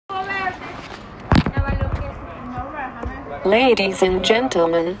Ladies and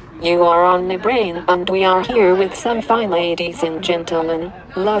gentlemen, you are on the brain, and we are here with some fine ladies and gentlemen,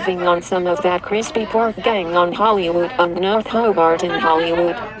 loving on some of that crispy pork gang on Hollywood and North Hobart in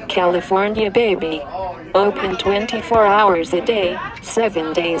Hollywood, California, baby. Open 24 hours a day,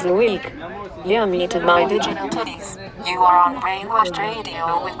 7 days a week. Yummy to my digital titties. You are on Brainwashed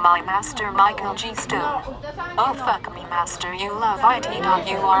Radio with my master Michael G. Stone. Oh fuck me master, you love IT.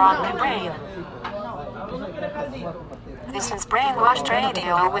 You are on the brain. This is Brainwashed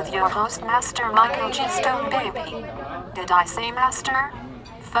Radio with your host Master Michael G. Stone, baby. Did I say master?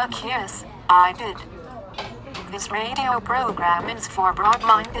 Fuck yes, I did. This radio program is for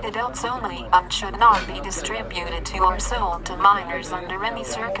broad-minded adults only and should not be distributed to or sold to minors under any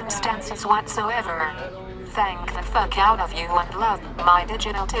circumstances whatsoever. Thank the fuck out of you and love my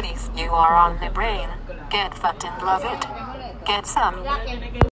digital titties. You are on the brain. Get fucked and love it. Get some.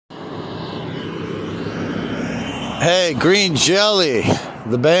 Hey, Green Jelly,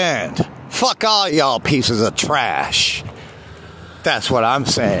 the band. Fuck all y'all pieces of trash. That's what I'm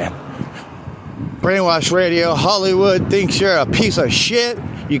saying. Brainwash Radio Hollywood thinks you're a piece of shit.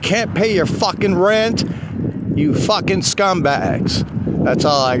 You can't pay your fucking rent. You fucking scumbags. That's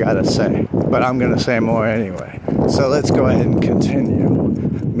all I gotta say. But I'm gonna say more anyway. So let's go ahead and continue.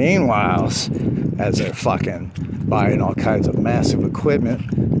 Meanwhile, as they're fucking buying all kinds of massive equipment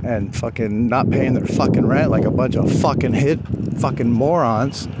and fucking not paying their fucking rent like a bunch of fucking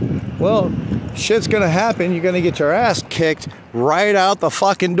morons, well, shit's gonna happen. You're gonna get your ass kicked right out the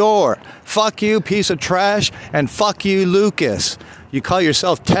fucking door. Fuck you, piece of trash, and fuck you, Lucas. You call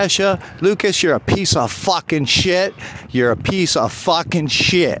yourself Tesha? Lucas, you're a piece of fucking shit. You're a piece of fucking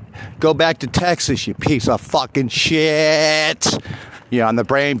shit. Go back to Texas, you piece of fucking shit. You're on the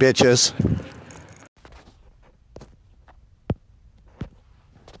brain, bitches.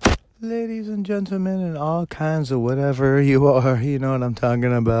 Ladies and gentlemen, and all kinds of whatever you are, you know what I'm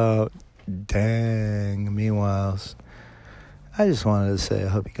talking about. Dang. Meanwhile, I just wanted to say I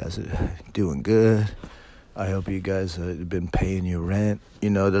hope you guys are doing good. I hope you guys have been paying your rent, the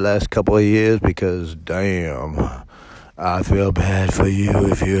last couple of years, because damn, I feel bad for you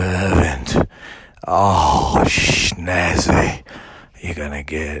if you haven't. Oh, snazzy. You're gonna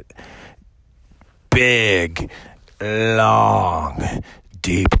get big, long,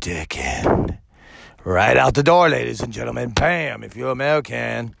 deep dicking right out the door, ladies and gentlemen. Bam. If you're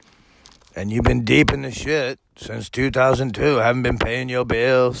American and you've been deep in the shit since 2002, haven't been paying your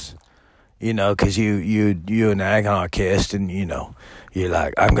bills, because you an anarchist, and you're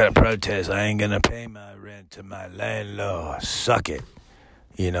like, I'm gonna protest, I ain't gonna pay my rent to my landlord. Suck it.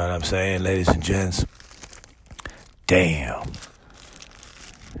 You know what I'm saying, ladies and gents? Damn.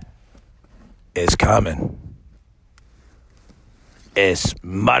 It's coming. It's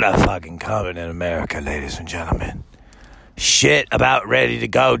motherfucking coming in America, ladies and gentlemen. Shit about ready to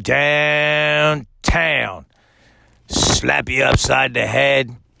go downtown. Slap you upside the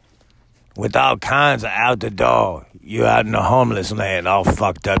head with all kinds of out the door. You out in the homeless land, all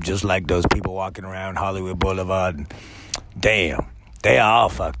fucked up, just like those people walking around Hollywood Boulevard. And damn, they are all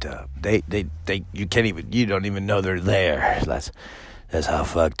fucked up. They you don't even know they're there. That's how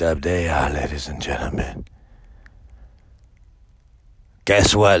fucked up they are, ladies and gentlemen.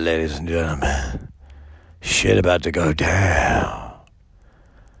 Guess what, ladies and gentlemen? Shit about to go down.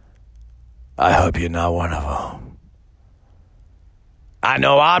 I hope you're not one of them. I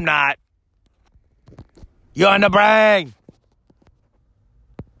know I'm not. You're on the brain.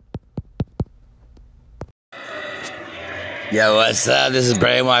 Yo, what's up? This is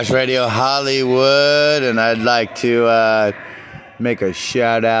Brainwash Radio Hollywood, and I'd like to make a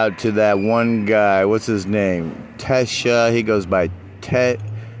shout out to that one guy. What's his name? Tesha. He goes by Takesha,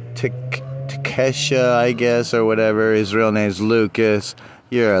 I guess, or whatever. His real name's Lucas.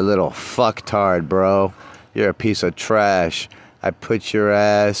 You're a little fucktard, bro. You're a piece of trash. I put your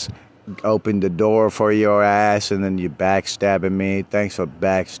ass, opened the door for your ass, and then you backstabbing me. Thanks for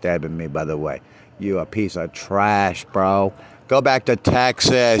backstabbing me, by the way. You a piece of trash, bro. Go back to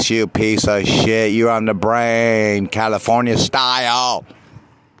Texas, you piece of shit. You're on the brain, California style.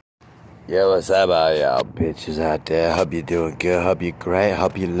 Yo, what's up, all y'all bitches out there? Hope you're doing good. Hope you're great.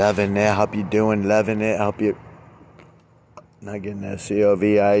 Hope you're loving it. Hope you're loving it. Hope you're not getting that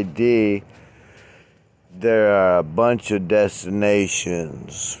COVID. There are a bunch of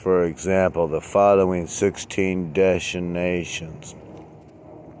destinations. For example, the following 16 destinations.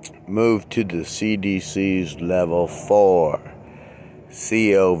 Move to the CDC's level 4.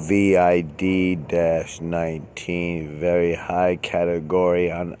 COVID-19, very high category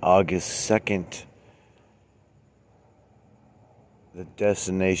on August 2nd. The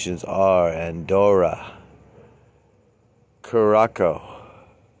destinations are Andorra, Curacao,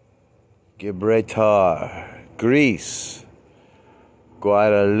 Gibraltar, Greece,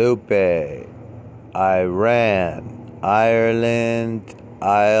 Guadalupe, Iran, Ireland,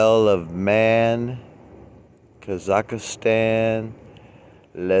 Isle of Man, Kazakhstan,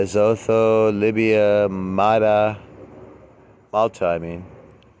 Lesotho, Libya, Malta,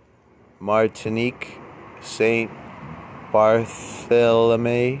 Martinique, St.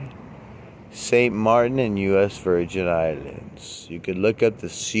 Bartholomew, St. Martin, and U.S. Virgin Islands. You could look up the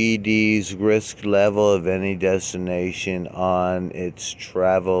CD's risk level of any destination on its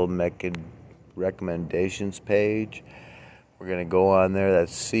travel recommendations page. We're going to go on there.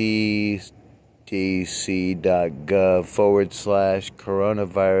 That's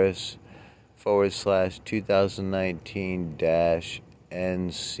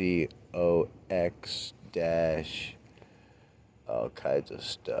all kinds of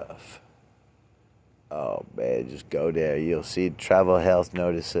stuff. Oh man, just go there. You'll see travel health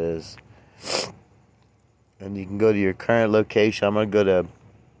notices. And you can go to your current location. I'm going to go to,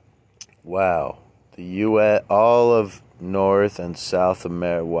 the U.S., all of North and South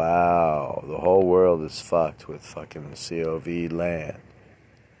America. Wow, the whole world is fucked with fucking COV land.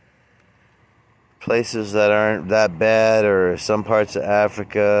 Places that aren't that bad, or some parts of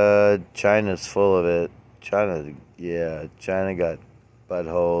Africa, China's full of it. China got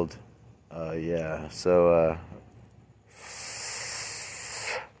buttholed.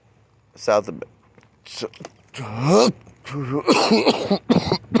 South America.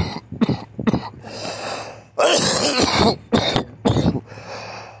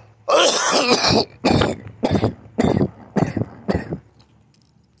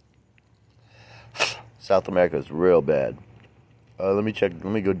 South America is real bad. Let me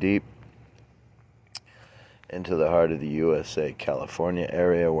go deep into the heart of the USA, California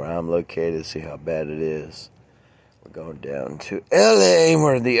area where I'm located, see how bad it is. We're going down to LA,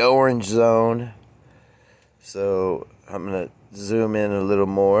 we're in the orange zone. So I'm going to zoom in a little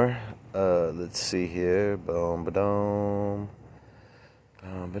more. Let's see here. Boom, ba-dum.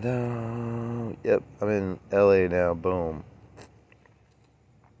 Boom, ba-dum. Yep, I'm in LA now. Boom.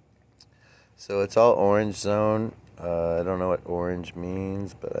 So it's all orange zone. I don't know what orange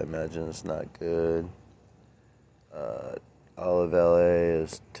means, but I imagine it's not good. All of LA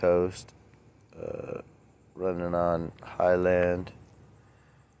is toast. Running on Highland.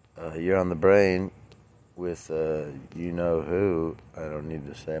 You're on the brain with you know who. I don't need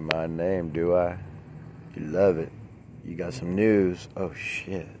to say my name, do I? You love it. You got some news. Oh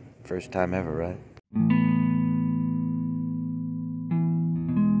shit. First time ever, right?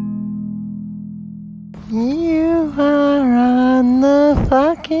 You are on the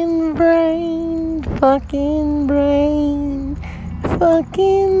fucking brain, fucking brain,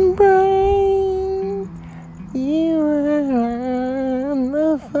 fucking brain. You are on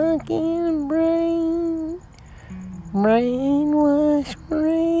the fucking brain. Brainwash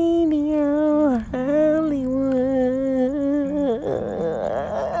Radio Hollywood.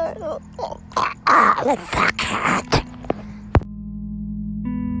 Let's fuck it.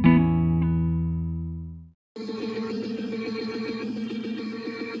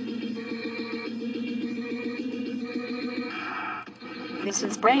 This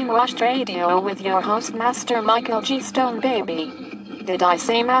is Brainwashed Radio with your host, Master Michael G. Stone, baby. Did I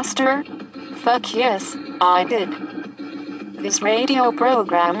say master? Fuck yes, I did. This radio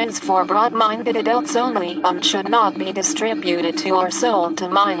program is for broad-minded adults only and should not be distributed to or sold to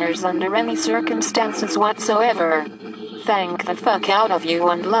minors under any circumstances whatsoever. Thank the fuck out of you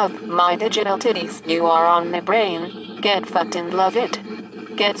and love my digital titties. You are on the brain. Get fucked and love it.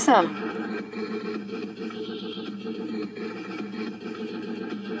 Get some.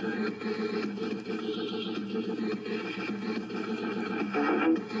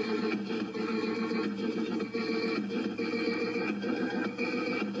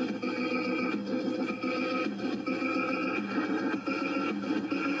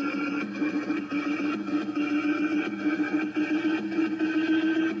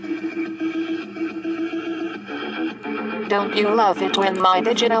 Don't you love it when my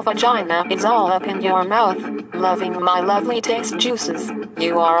digital vagina is all up in your mouth, loving my lovely taste juices?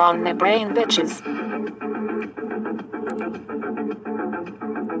 You are on the brain, bitches.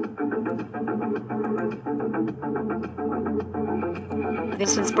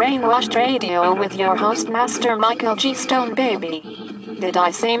 This is Brainwashed Radio with your host, Master Michael G. Stone, baby. Did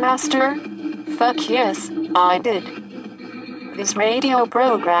I say master? Fuck yes, I did. This radio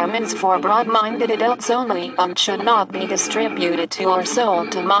program is for broad-minded adults only and should not be distributed to or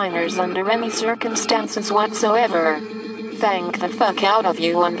sold to minors under any circumstances whatsoever. Thank the fuck out of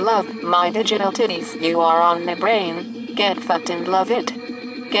you and love my digital titties. You are on the brain. Get fucked and love it.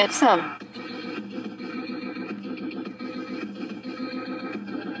 Get some.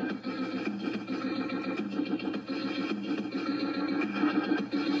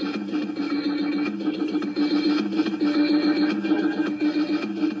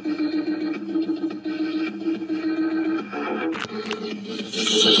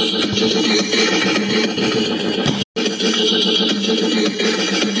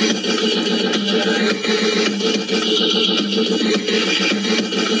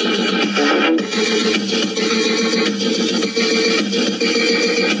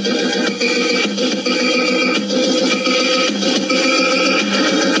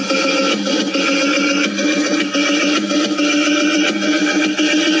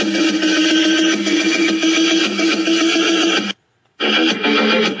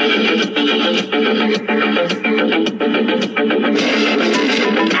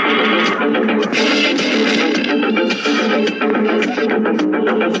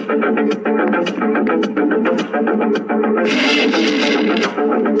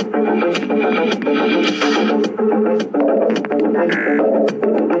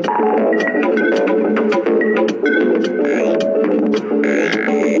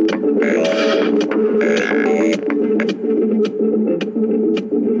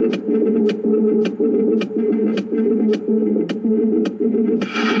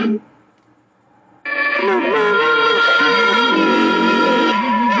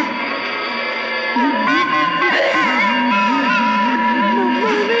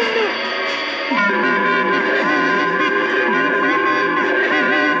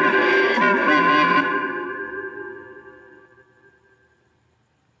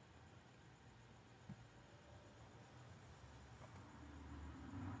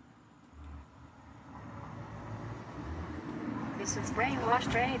 This is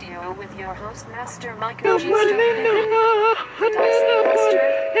Brainwashed Radio with your host, Master Michael G. Stone. This radio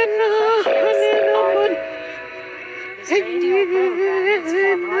program is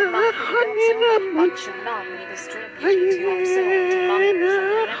for broad-minded adults only and should not be distributed to yourself to minors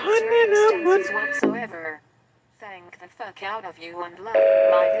under any circumstances whatsoever. Thank the fuck out of you and love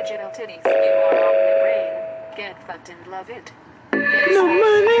my digital titties. You are on my brain. Get fucked and love it. No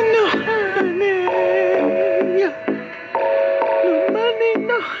money, no honey. No money,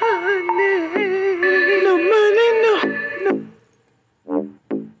 no honey. No money, no.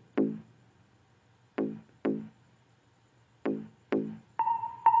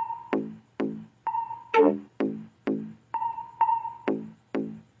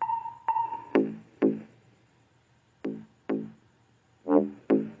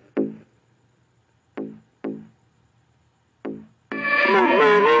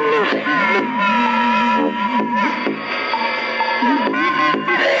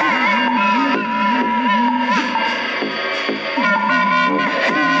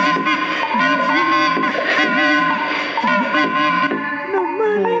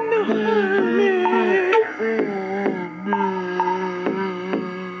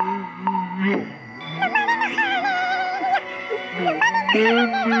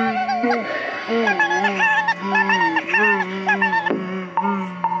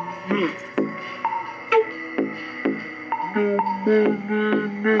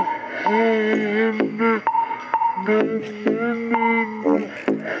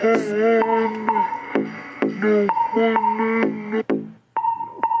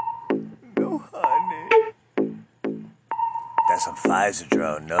 That's some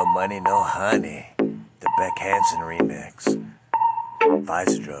Pfizer-Drone, No Money, No Honey. The Beck Hansen remix.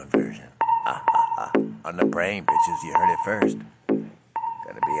 Pfizer-Drone version. On the brain, bitches, you heard it first.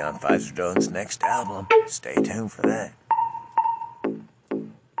 Gonna be on Pfizer-Drone's next album. Stay tuned for that.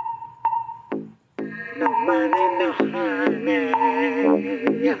 No money, no honey.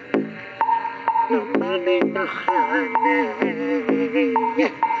 No money, no honey.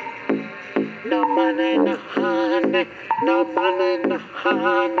 No money, no honey. No money, no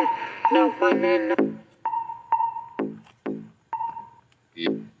honey. No money, no.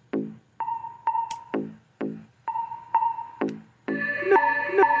 No.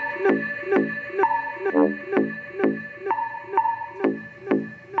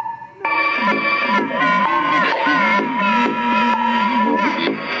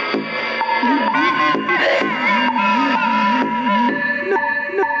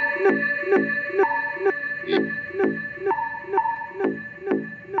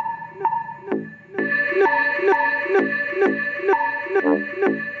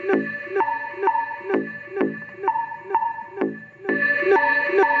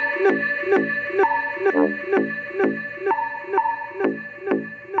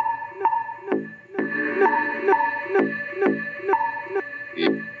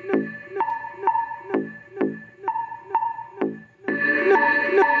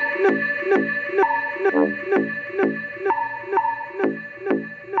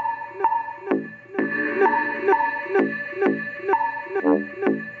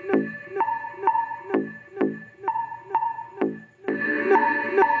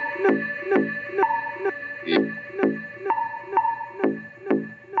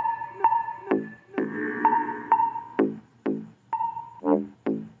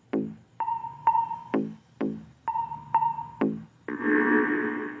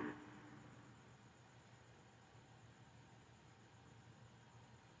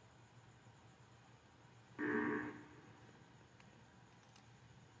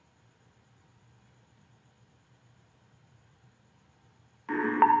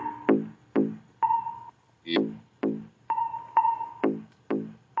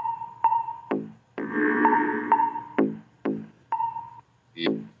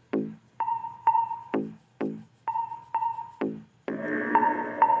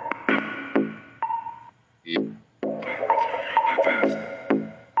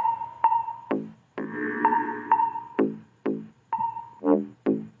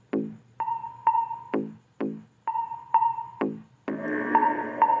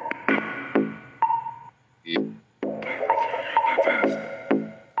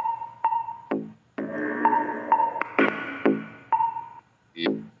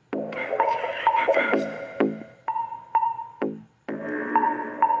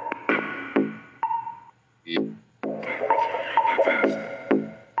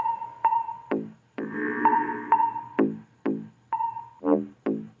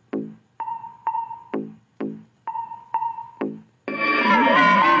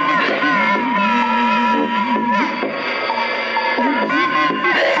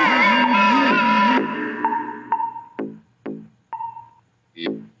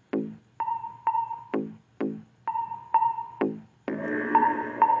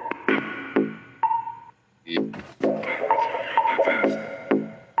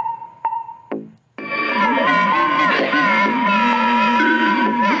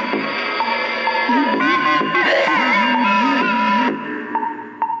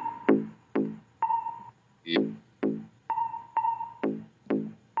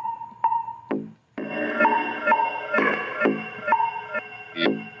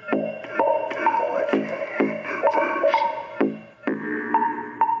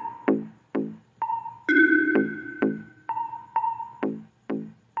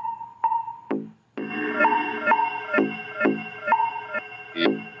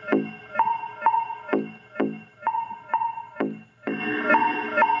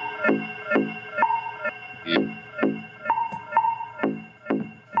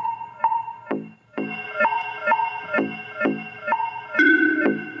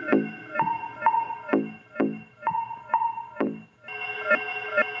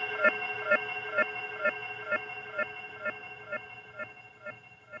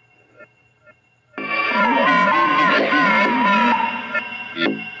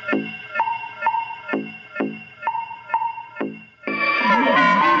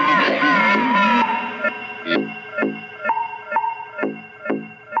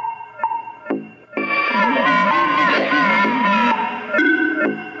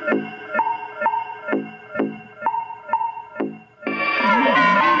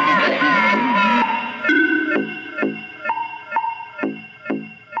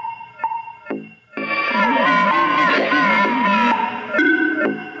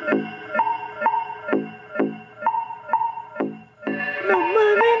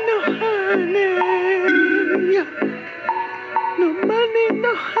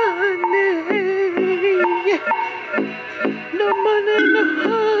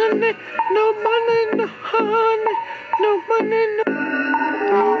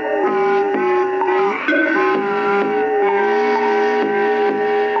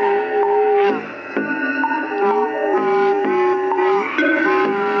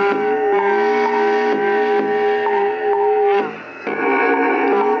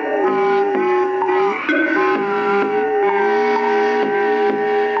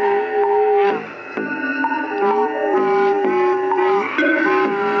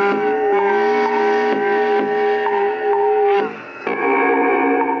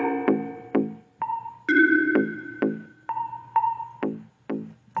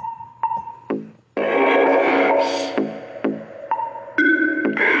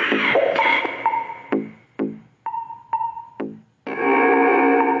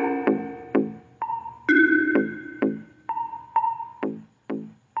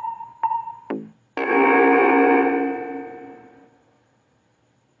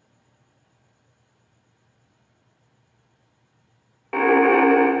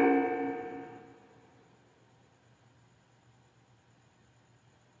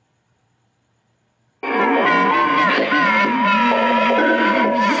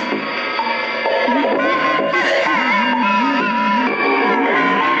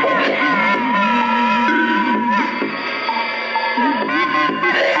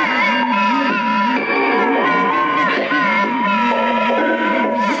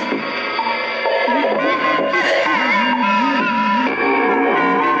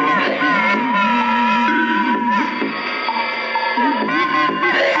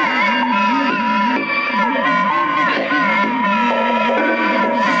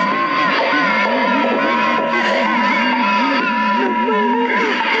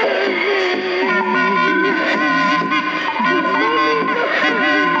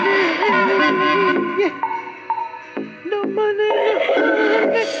 No money, no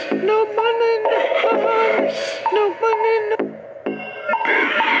honey. No money, no honey. No money, no.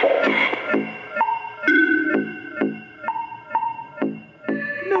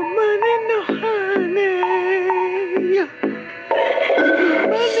 No money, no honey.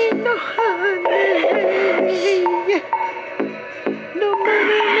 Money, no honey. No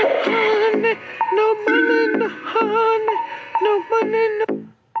money, no honey. No money, no honey. No money, no.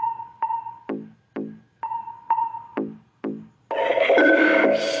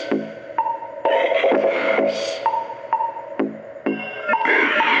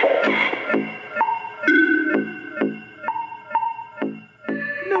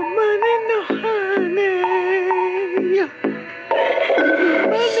 No money, no honey.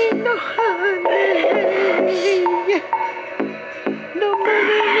 Money, no honey. No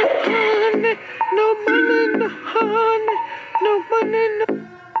money, no honey. No money, no honey. No money, no.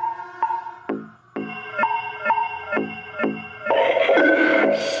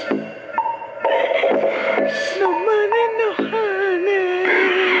 No money, no honey.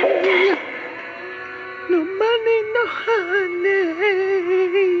 No money, no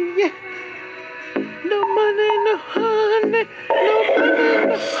honey. No money, no honey. No money, no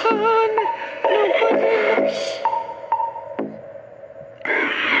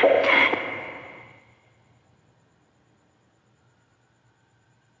honey. No money,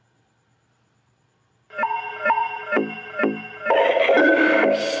 no.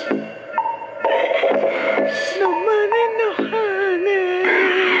 No money, no honey.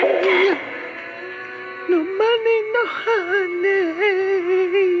 No money, no honey.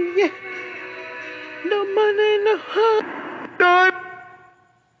 No money, no honey.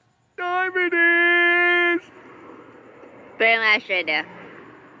 Time it is. Brainwash Radio.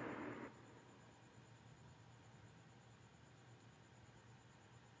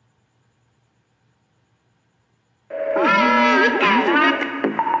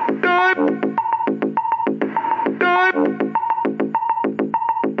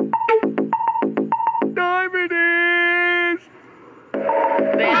 Time it is.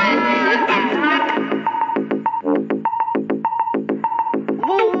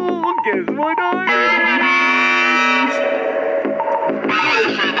 Oh, guess what time it is?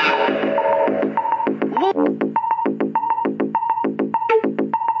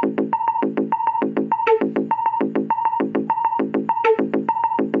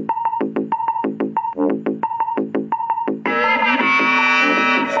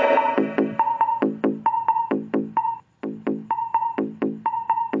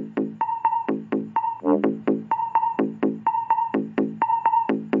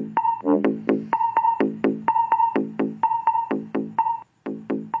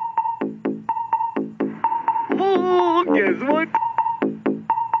 Oh, guess what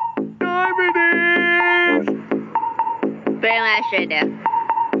time it is? Brainwash Radio.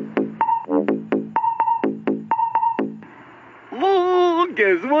 Oh,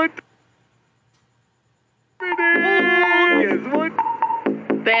 guess what it is? Guess what?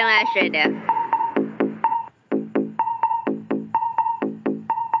 Brainwash Radio.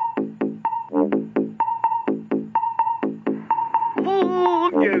 Oh,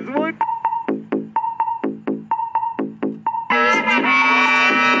 guess what?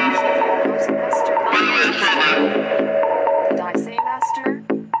 Did I say master?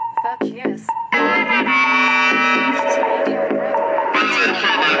 Fuck yes. This radio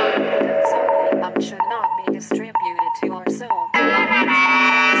program should not be distributed to or sold to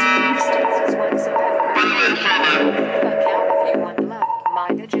circumstances whatsoever. Fuck out if you unlove my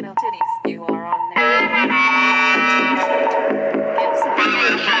digital titties. You are on there. Guess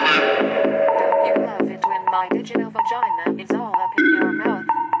don't you love it when my digital vagina is all up in your mouth?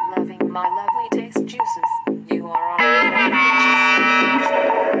 Loving my lovely taste juices. You are on there,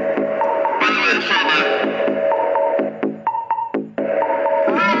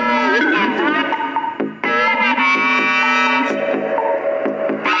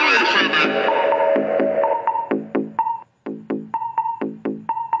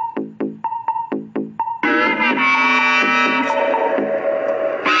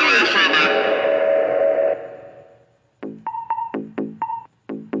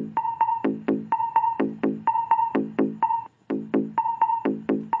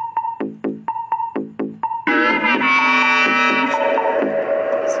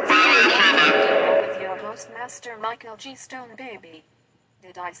 Master Michael G. Stone, baby.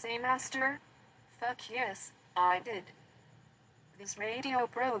 Did I say master? Fuck yes, I did. This radio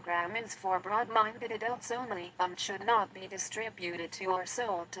program is for broad-minded adults only and should not be distributed to or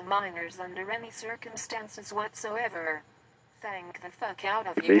sold to minors under any circumstances whatsoever. Thank the fuck out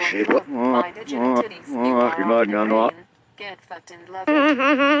of you This and shit. love my digital titties. You are you're on not the gonna- brain. Get fucked and love it.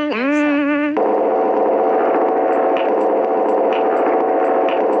 Get some.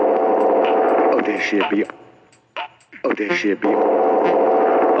 Oh, this shit be. Oh, this shit be.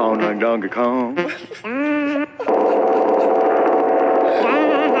 On like Donkey Kong. Oh, this shit.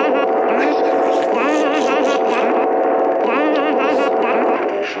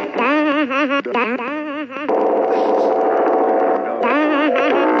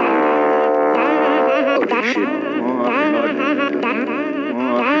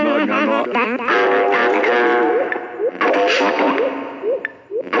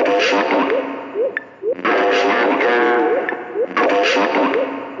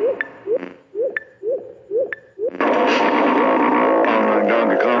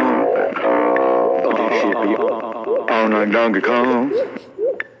 Donkey Kong.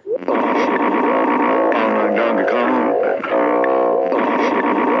 Donkey Kong.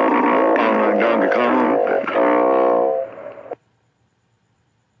 Donkey Kong.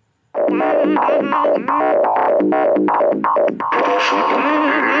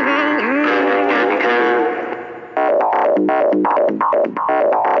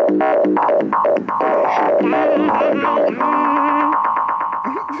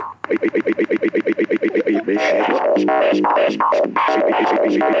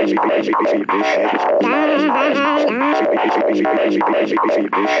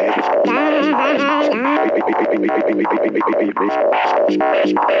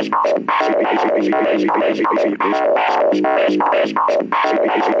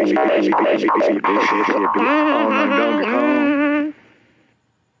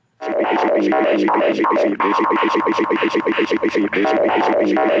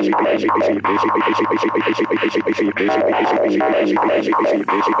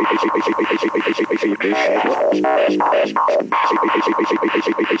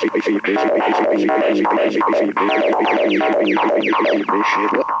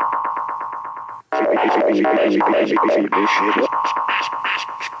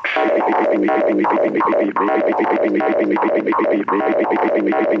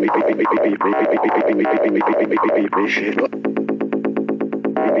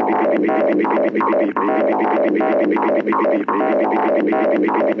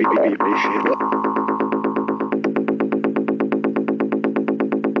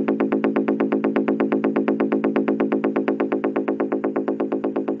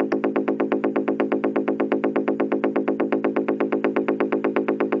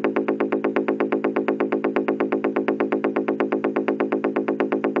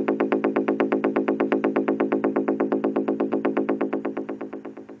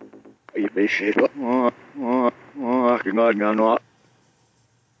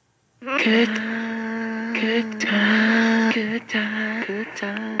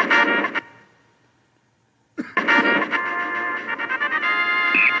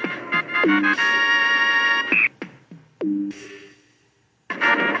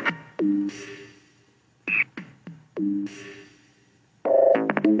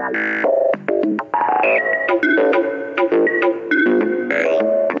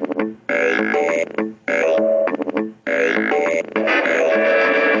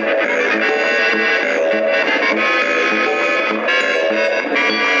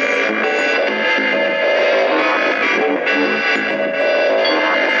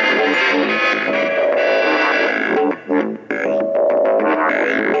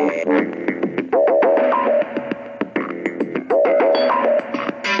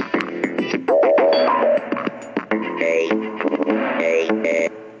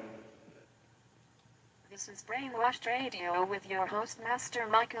 This is Brainwashed Radio with your host, Master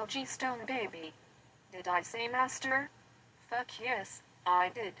Michael G. Stone Baby. Did I say Master? Fuck yes, I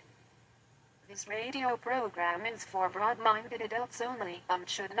did. This radio program is for broad-minded adults only and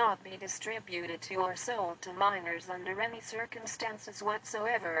should not be distributed to or sold to minors under any circumstances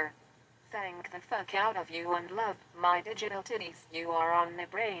whatsoever. Thank the fuck out of you and love my digital titties. You are on the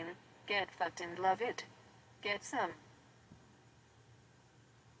brain. Get fucked and love it. Get some.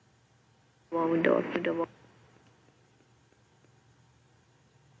 Waldorf.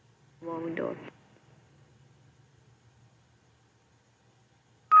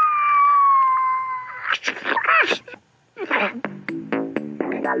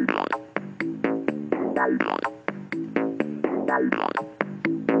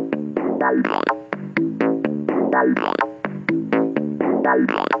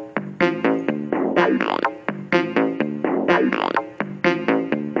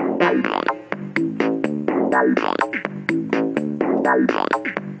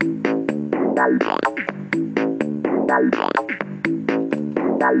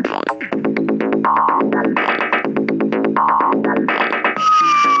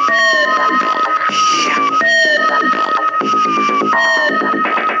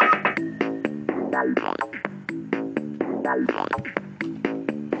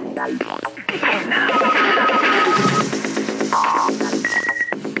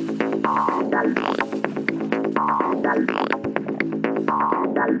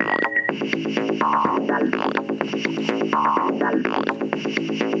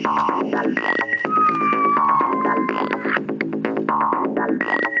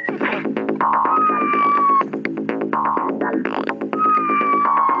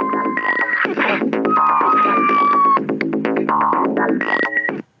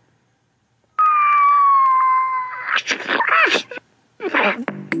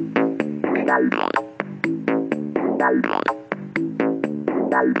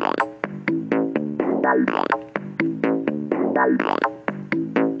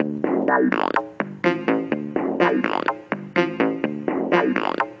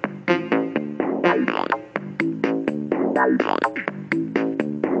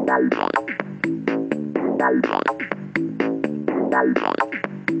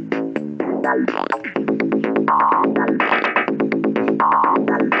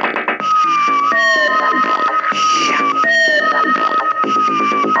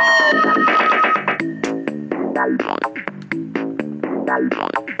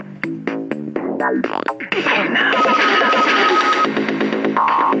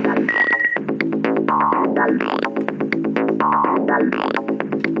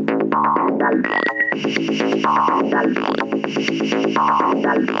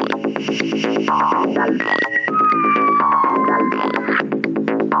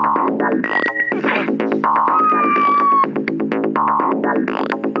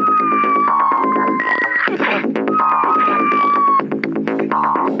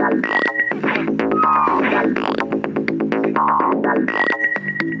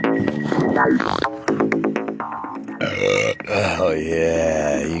 Oh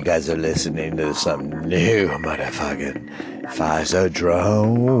yeah, you guys are listening to something new, motherfucking Pfizer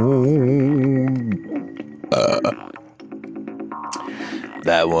drone.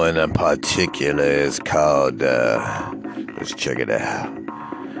 That one in particular is called, let's check it out.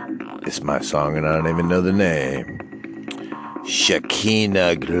 It's my song and I don't even know the name.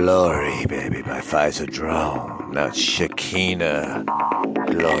 Shekinah Glory, baby, by Pfizer drone. Not Shekinah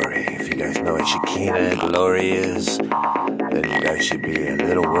Glory. If you guys know what Shekinah Glory is, then you guys should be a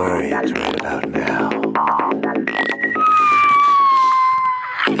little worried right about now.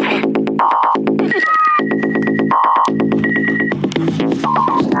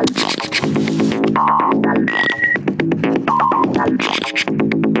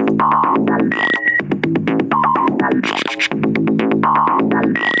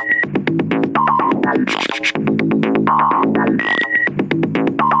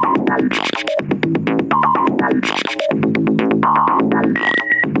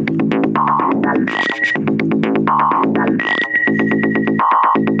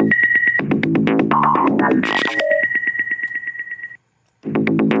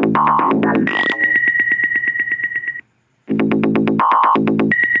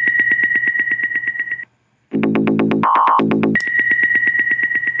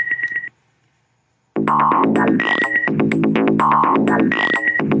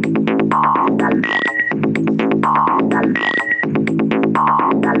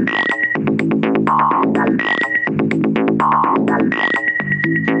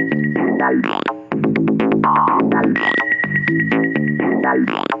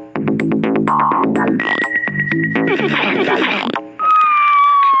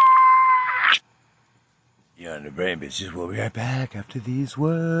 You're on the brain, bitches. We'll be right back after these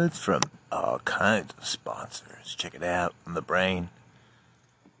words from all kinds of sponsors. Check it out on the brain.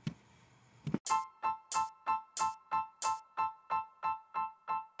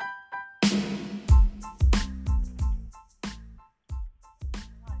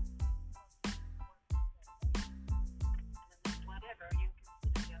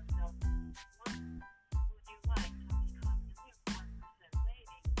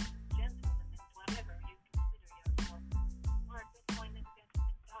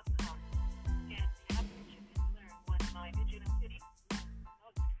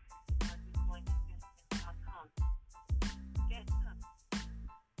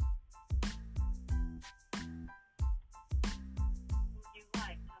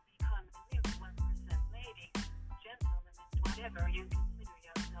 Whatever you consider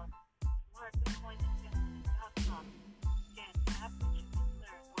yourself, smartbitcoininvestment.com. Get the app which you can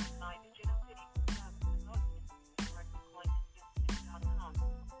learn what my digital city is about the most.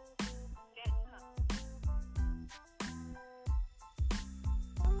 Smartbitcoininvestment.com.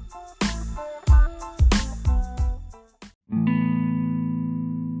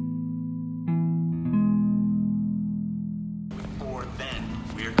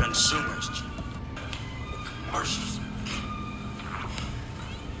 We're consumers, G. Commercials.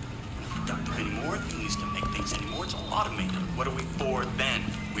 Don't do any more things to make things anymore. It's all automated. What are we for then?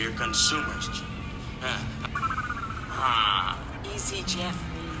 We're consumers, G. Easy, Jeffrey.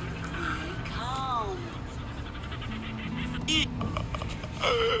 Calm.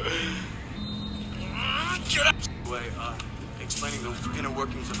 Way, explaining the inner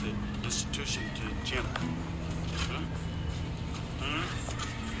workings of the institution to Jim.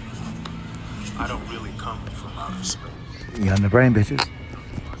 I don't really come from outer space. You on the brain, bitches?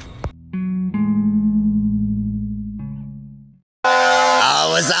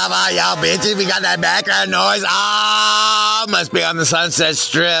 Oh, what's up, all y'all bitches? We got that background noise. Oh, must be on the Sunset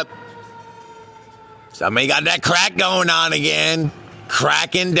Strip. Somebody got that crack going on again.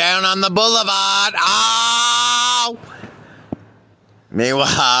 Cracking down on the boulevard. Oh!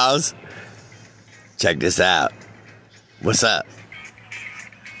 Meanwhile, check this out. What's up?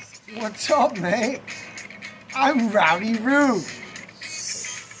 What's up, mate? I'm Rowdy Rube.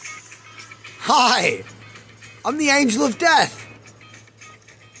 Hi, I'm the Angel of Death.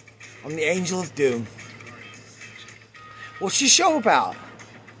 I'm the Angel of Doom. What's your show about?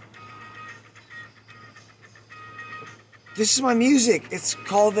 This is my music. It's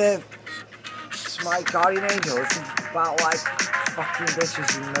called it's my guardian angel. It's about like fucking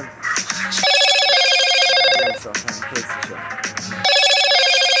bitches and the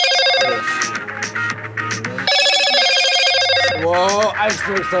Whoa, I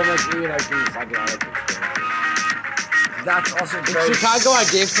smoke so much weed, I can fucking out. That's also in great. Chicago, I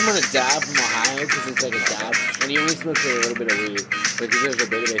gave someone a dab from Ohio because it's like a dab, and he only smoked a little bit of weed because there's a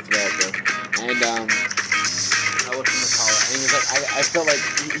database developer. And I looked in the collar, and he was like, I felt like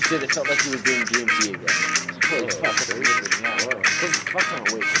he said it felt like he was doing DMT again. Holy fuck, that's amazing. Yeah, whoa. Because it's fucking on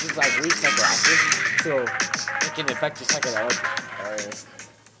weed. Because it's like weed psychoactive, so it can affect your psychedelic areas.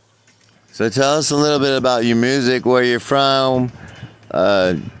 So tell us a little bit about your music, where you're from,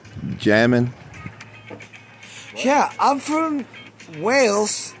 jamming. Yeah, I'm from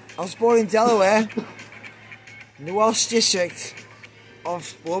Wales. I was born in Delaware, in the Welsh district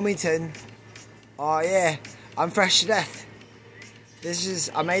of Wilmington. Oh yeah, I'm fresh to death.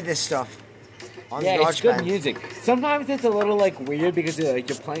 I made this stuff. Yeah, it's good music. Sometimes it's a little like weird because you're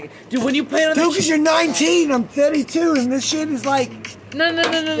playing. Dude, when you play it on because you're 19, I'm 32, and this shit is like. No.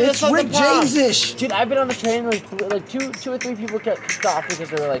 It's Rick James-ish. Dude, I've been on the train like two or three people got stopped because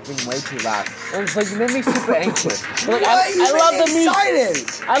they were like being way too loud, and it's like you made me super anxious. But, like, I love the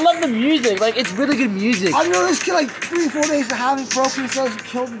music. I love the music. Like it's really good music. I've known this kid like 3 or 4 days to having broken his nose and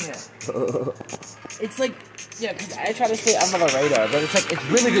killed me yet. It's like. Yeah, because I try to stay under the radar, but it's like, it's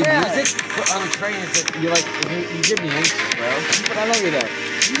really good music, but on the train, it's like, you're like, you get me anxious, bro. But I love you though.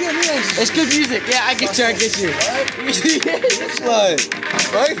 You get me anxious. It's good music. Yeah, I can try to get you. Which one?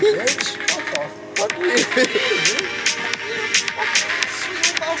 Right? Bitch, fuck off. Fuck you.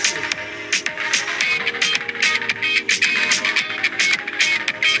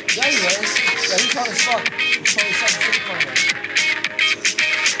 Anyways, yeah, he's hot as fuck. He's probably something sick on him.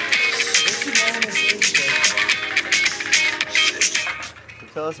 What's your name is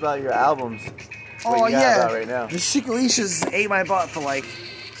Tell us about your albums. Oh what you got yeah, out right now. The Secretitas ate my butt for like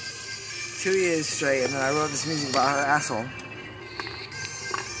 2 years straight, and then I wrote this music about her asshole.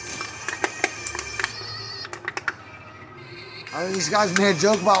 I mean, these guys made a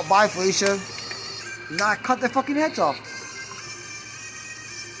joke about bye Felicia. Now I cut their fucking heads off.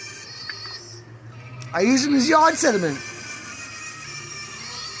 I use them as yard sediment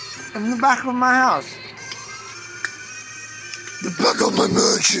in the back of my house. The back of my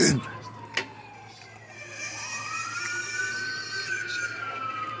mansion.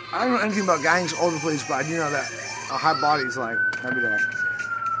 I don't know anything about gangs all over the place, but I do know that a hot body is like every day.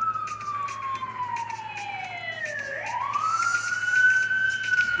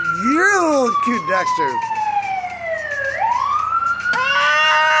 You're a little cute, Dexter.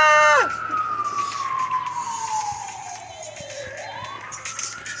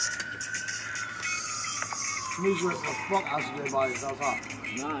 Sneeze with the fuck out of their bodies, that's all.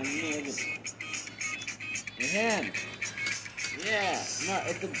 Nah, you need it. Your hand. Yeah, no,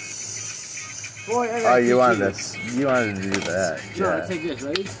 it's a. Boy, Oh, you wanted to do that. No, it's like this,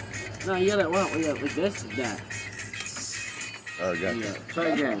 ready? No, you gotta, well, yeah, like this, that. Oh, gotcha. Yeah, try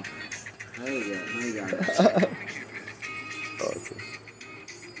again. There you go, now you got it. Okay.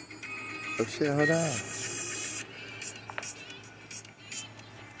 Oh shit, hold on.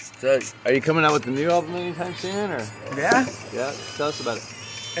 So, are you coming out with the new album anytime soon, or? Yeah? Yeah, tell us about it.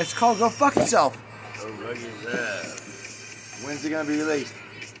 It's called Go Fuck Yourself. Oh, look at that. When's it gonna be released?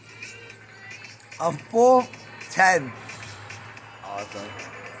 4/10. Oh, also.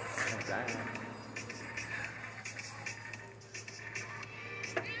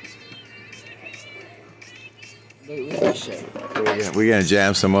 Read that shit. We're gonna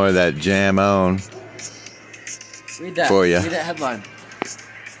jam some more of that Jam On Read that. for you. Read that headline.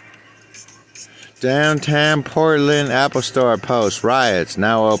 Downtown Portland Apple Store post riots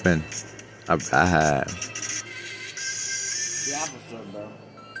now open. The Apple Store,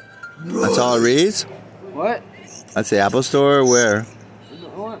 bro. That's all it reads? What? That's the Apple Store or where?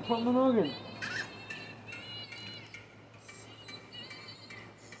 Portland, Oregon.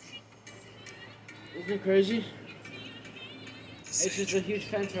 Isn't it crazy? It's just a huge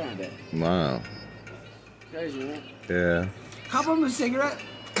fence around it. Wow. Crazy, right? Yeah. Have him a cigarette?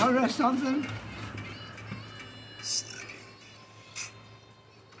 Or something?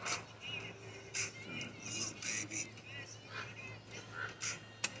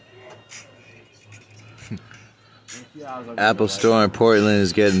 Apple Store in Portland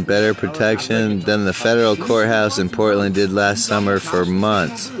is getting better protection than the federal courthouse in Portland did last summer for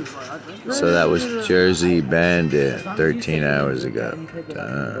months. So that was Jersey Bandit 13 hours ago.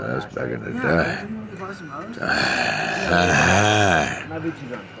 That was back in the day.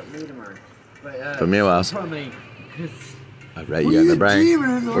 But meanwhile, I bet you got the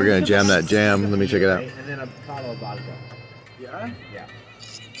brain. We're gonna jam that jam. Let me check it out. And then a bottle of vodka. Yeah? Yeah.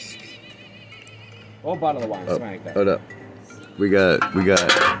 Or a bottle of wine, something like that. Hold up. We got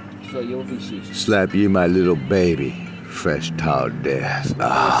So you'll be sheesh. Slap You My Little Baby. Fresh Tall Death.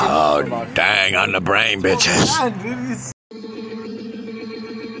 Oh, dang on the brain, bitches.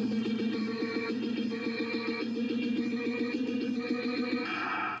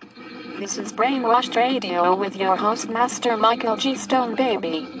 This is Brainwashed Radio with your host, Master Michael G. Stone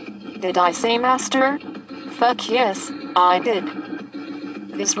Baby. Did I say Master? Fuck yes, I did.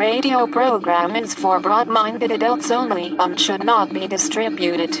 This radio program is for broad-minded adults only and should not be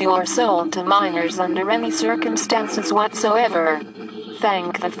distributed to or sold to minors under any circumstances whatsoever.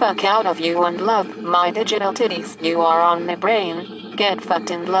 Thank the fuck out of you and love my digital titties. You are on the brain. Get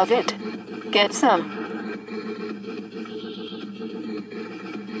fucked and love it. Get some.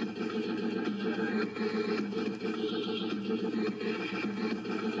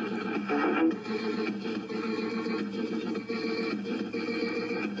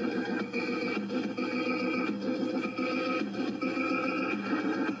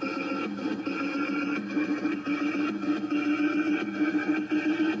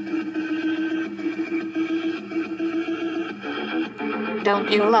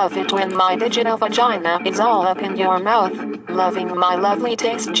 Don't you love it when my digital vagina is all up in your mouth, loving my lovely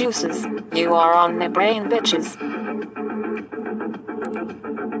taste juices? You are on the brain, bitches.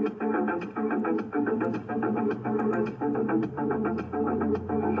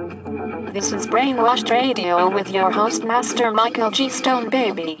 This is Brainwashed Radio with your host, Master Michael G. Stone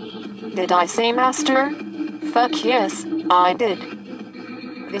Baby. Did I say Master? Fuck yes, I did.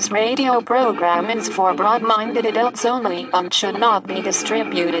 This radio program is for broad-minded adults only and should not be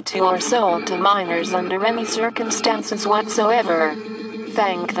distributed to or sold to minors under any circumstances whatsoever.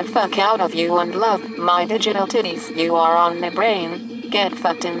 Thank the fuck out of you and love my digital titties. You are on the brain. Get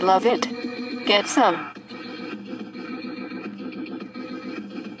fucked and love it. Get some.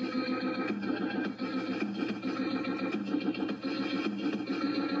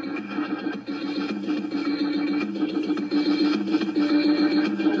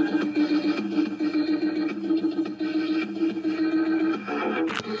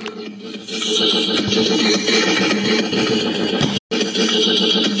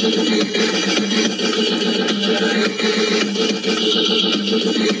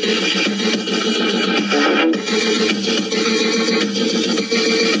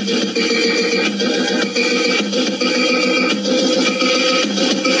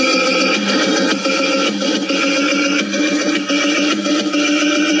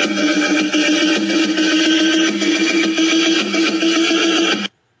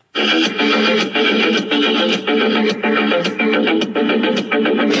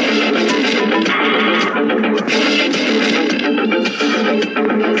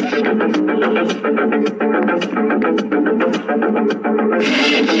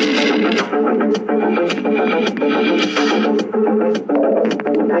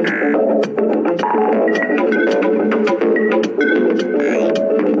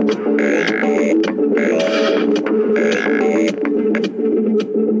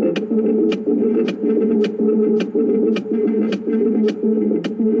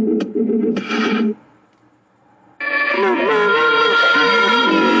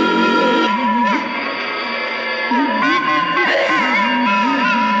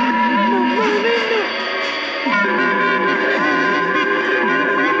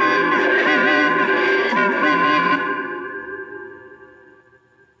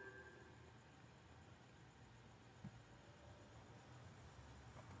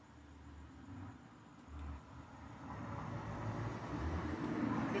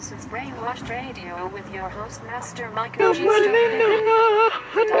 This is Brainwashed Radio with your host, Master Michael G. Stone. The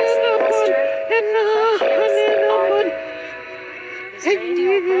Dyson Master. This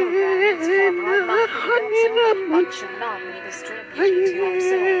radio program is for broad-minded adults only and should not be distributed to or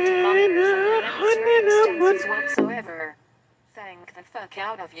sold to minors under any circumstances whatsoever. Thank the fuck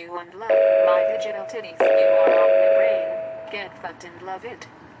out of you and love my digital titties. You are on my brain. Get fucked and love it.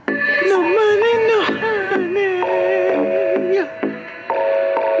 No money, no honey.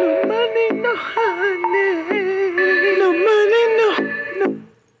 No money, no honey. No money, no.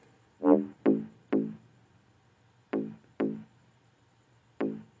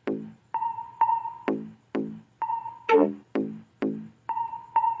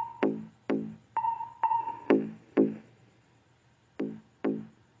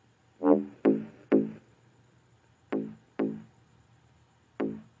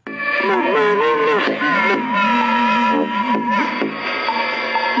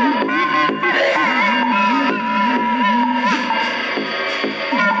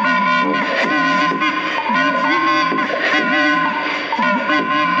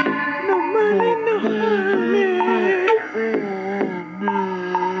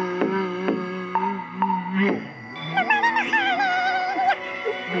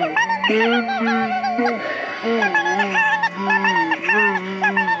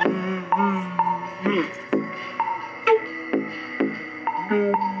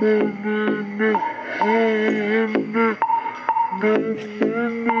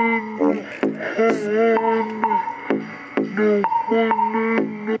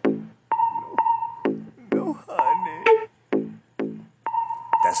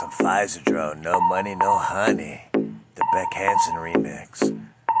 That's some Pfizer drone. No money, no honey. The Beck Hansen remix.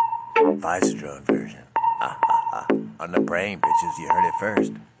 Pfizer drone version. Ha ha ha. On the brain, bitches. You heard it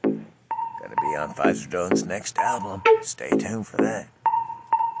first. Gonna be on Pfizer drone's next album. Stay tuned for that.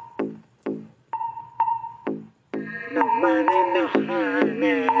 No money, no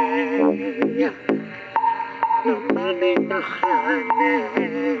honey. No money, no honey.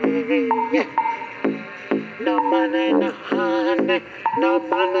 No money, no honey. No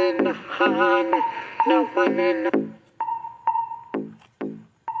money, no honey. No money, no.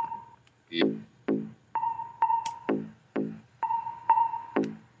 Yeah.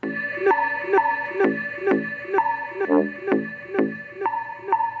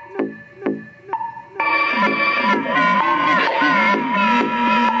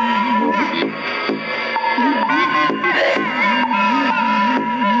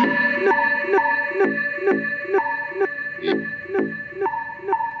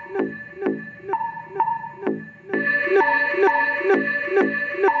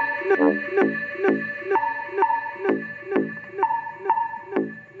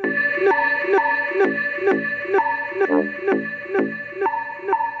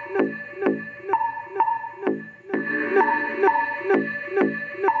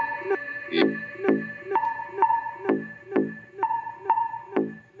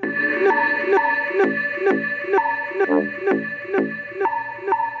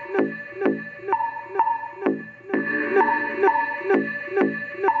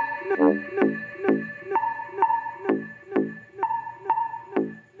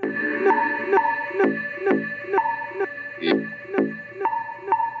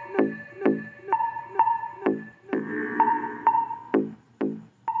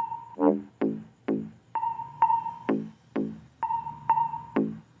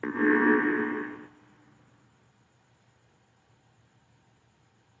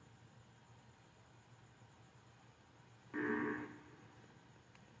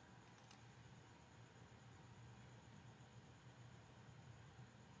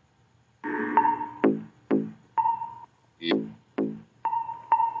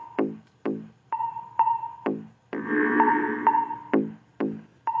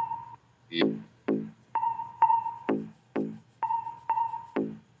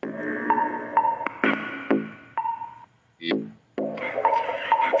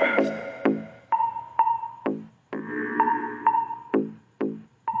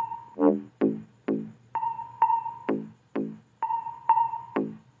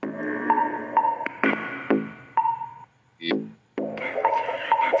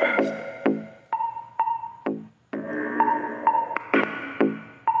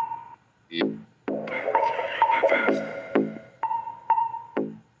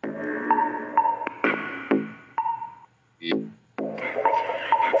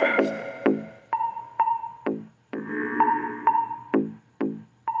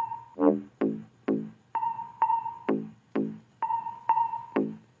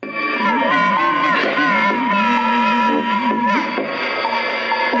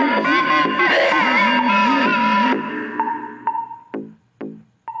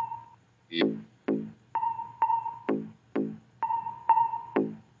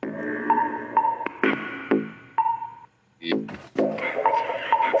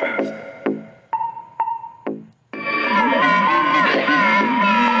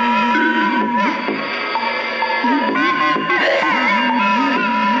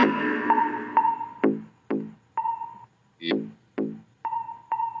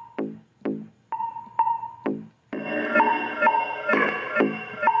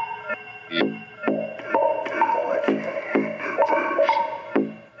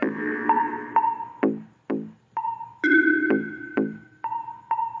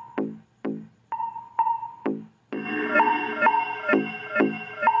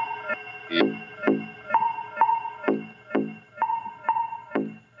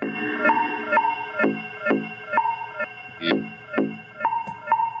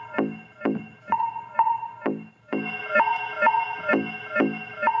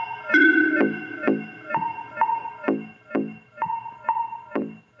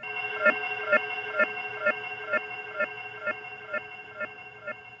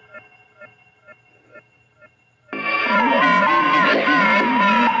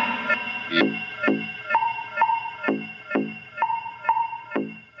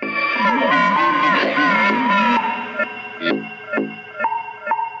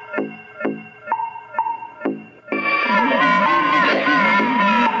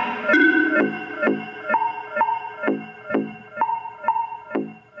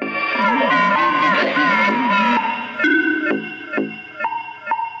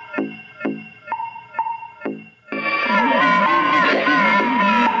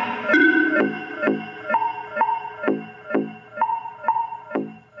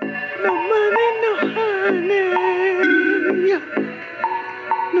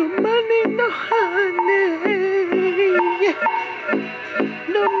 money, no honey.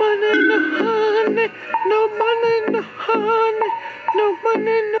 No money, no honey. No money, no honey. No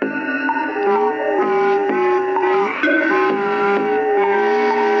money, no.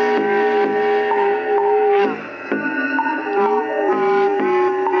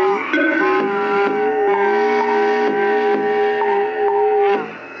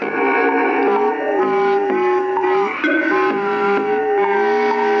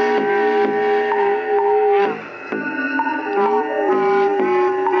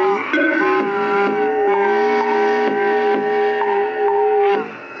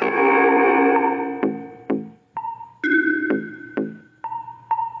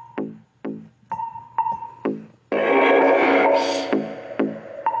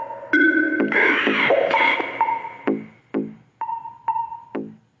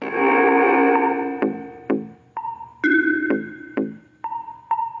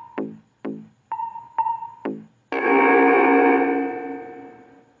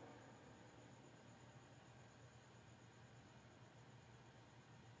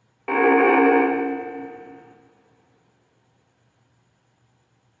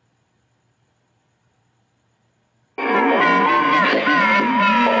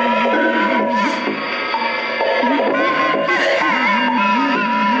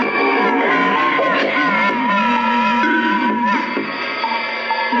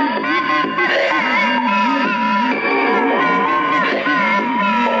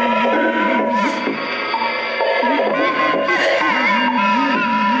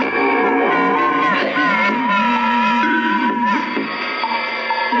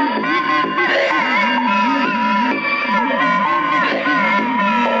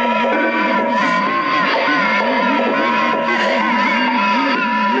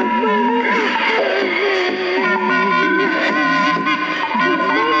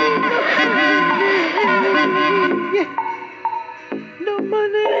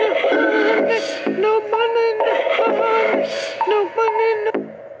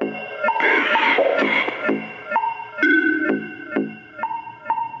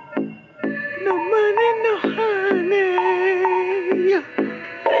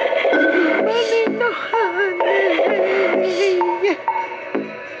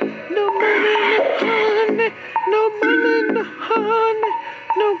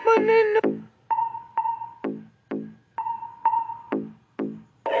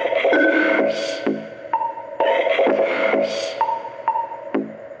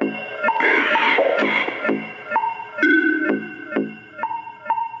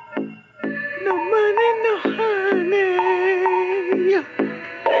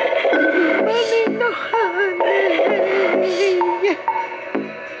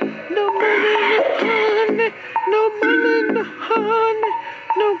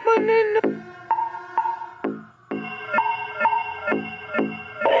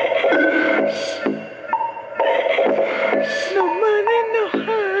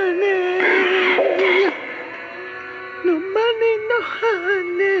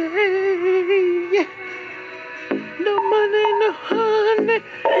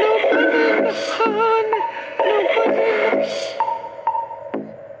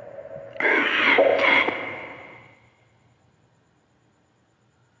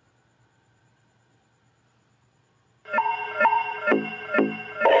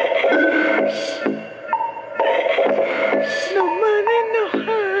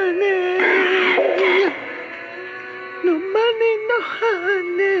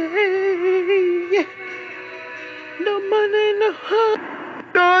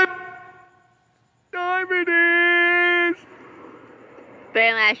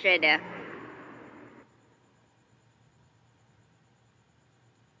 Brainwash Radio.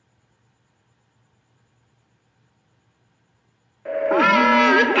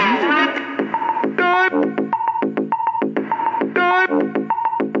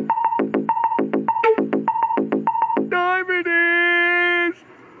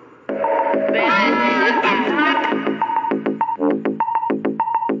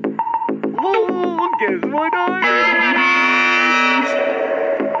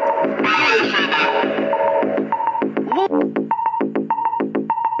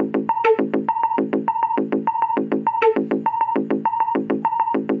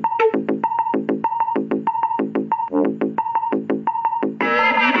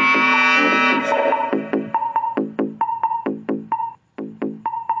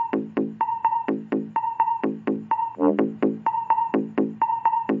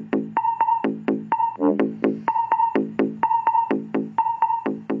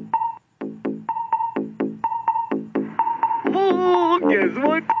 Guess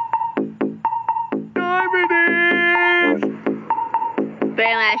what?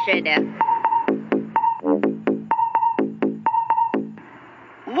 Brainwash Radio.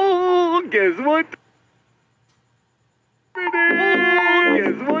 Oh, guess what? Oh,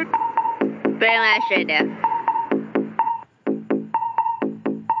 guess what? Brainwash Radio.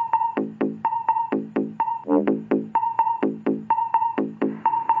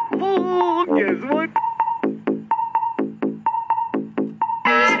 Oh, guess what?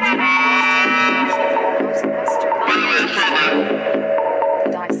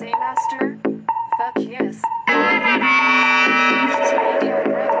 Did I say master? Fuck yes. This radio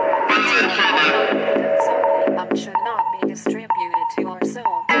program should not be distributed to or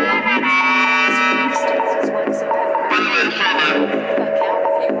sold to circumstances whatsoever. Fuck out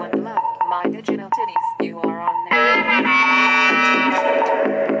of you and love my digital titties. You are on there.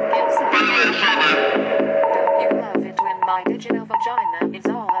 Get some. Don't you love it when my digital vagina is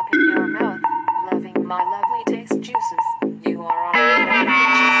all up in your mouth? Loving my lovely taste juices. You are on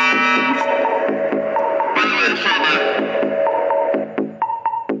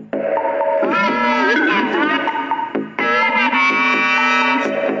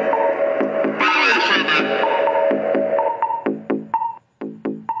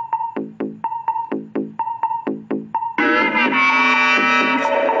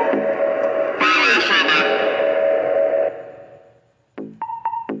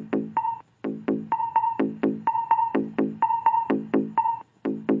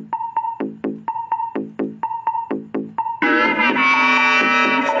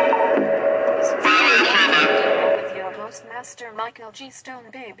Master Michael G. Stone,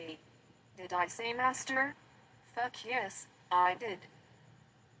 baby. Did I say master? Fuck yes, I did.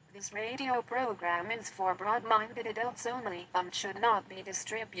 This radio program is for broad-minded adults only and should not be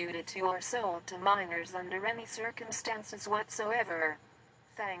distributed to or sold to minors under any circumstances whatsoever.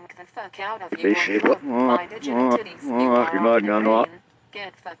 Thank the fuck out of you and love my digital titties. You are on the brain.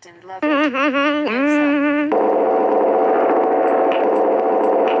 Get fucked and love it. Get some.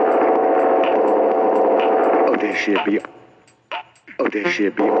 Oh, this shit be. Oh, this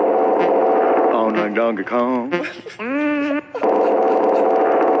shit be. On a Donkey Kong.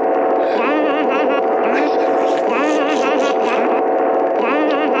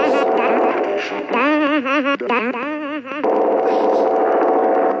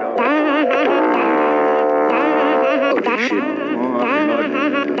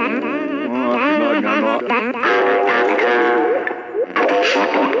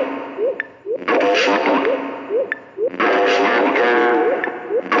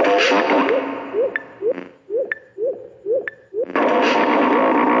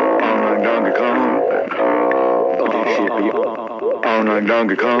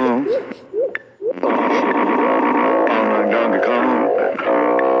 Donkey Kong. Donkey Kong.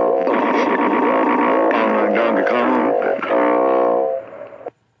 Donkey Kong.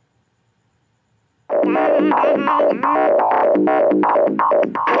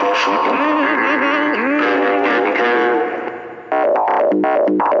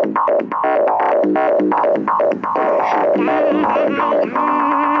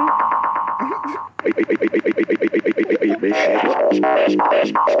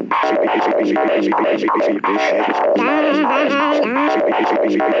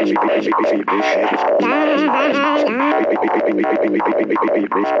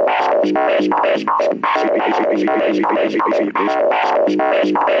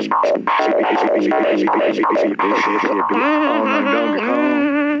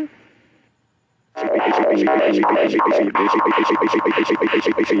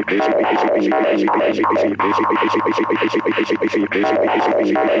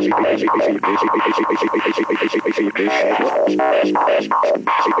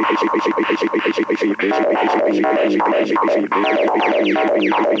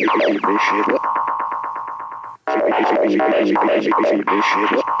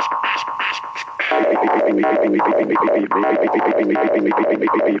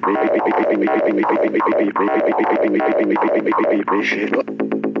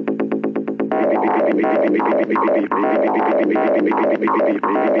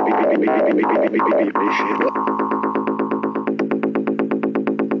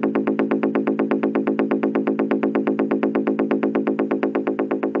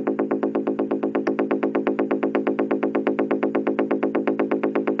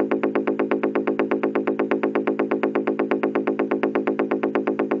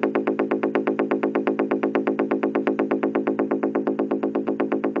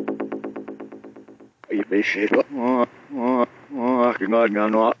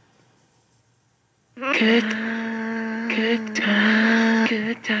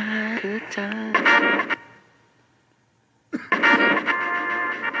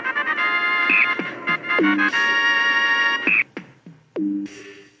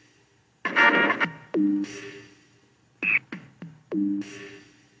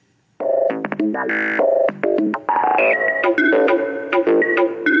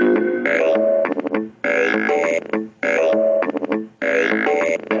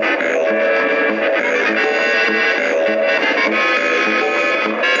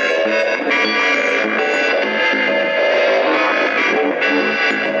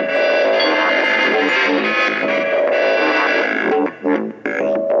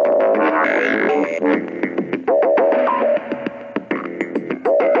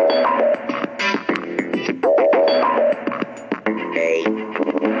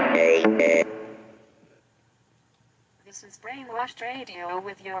 This is Brainwashed Radio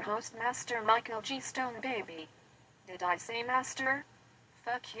with your host, Master Michael G. Stone Baby. Did I say Master?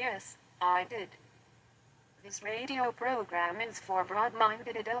 Fuck yes, I did. This radio program is for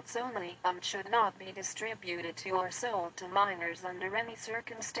broad-minded adults only and should not be distributed to or sold to minors under any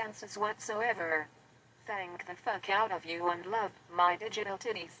circumstances whatsoever. Thank the fuck out of you and love my digital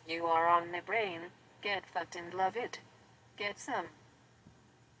titties. You are on my brain. Get fucked and love it. Get some.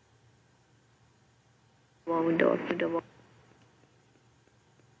 Waldorf.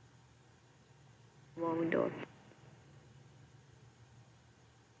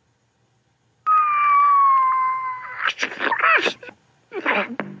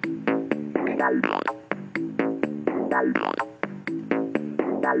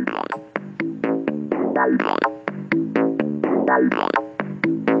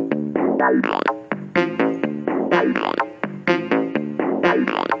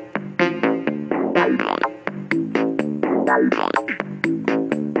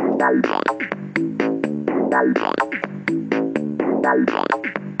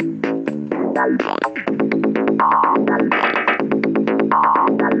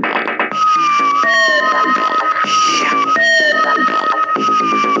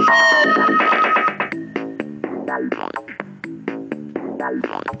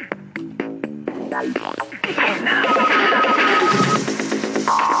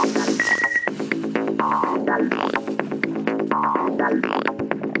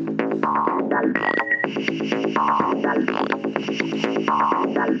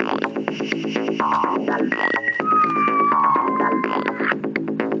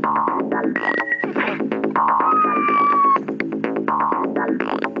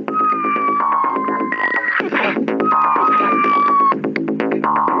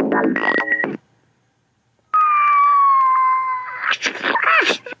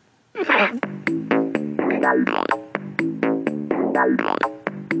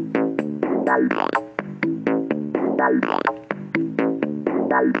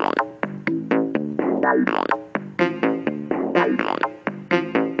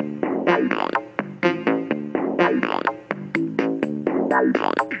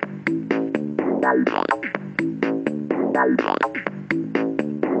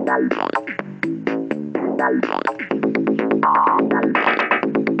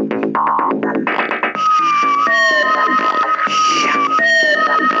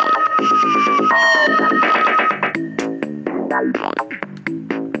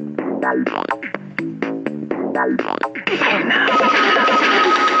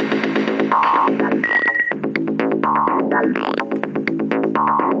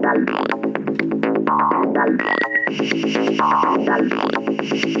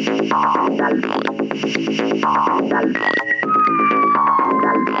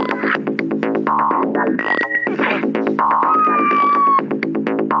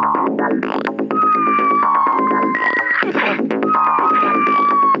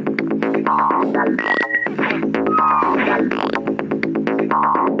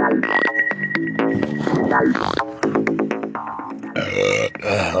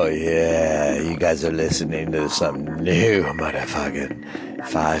 Oh yeah, you guys are listening to something new, motherfucking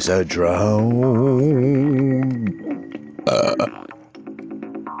Pfizer drone.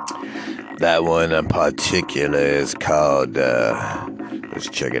 That one in particular is called, let's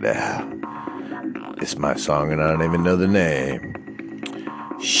check it out. It's my song and I don't even know the name.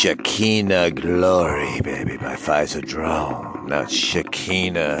 Shekinah Glory, baby, by Pfizer Drone. Not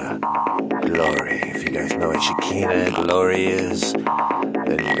Shekinah Glory. If you guys know what Shekinah Glory is,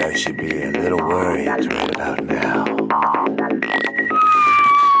 then you guys should be a little worried right about now.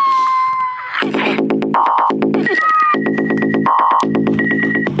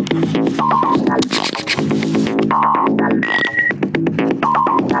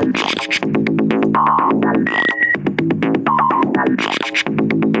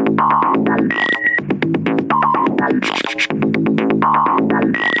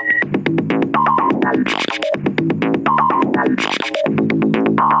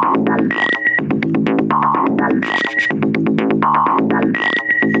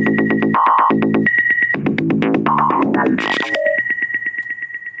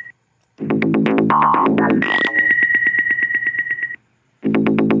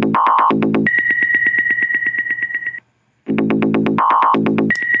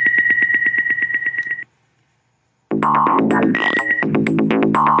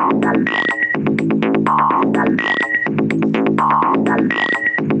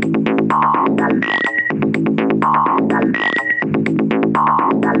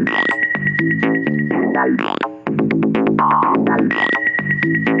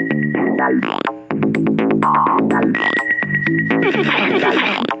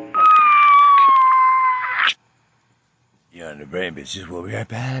 bitches. We'll be right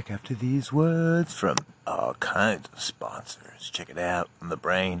back after these words from all kinds of sponsors. Check it out on the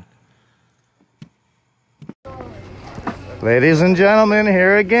brain. Ladies and gentlemen,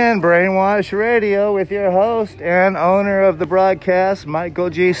 here again, Brainwash Radio with your host and owner of the broadcast,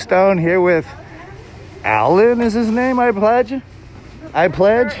 Michael G. Stone, here with Alan is his name, I pledge,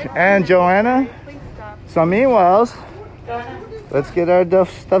 and Joanna. So meanwhile, let's get our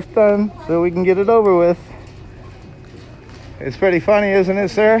stuff done so we can get it over with. It's pretty funny, isn't it,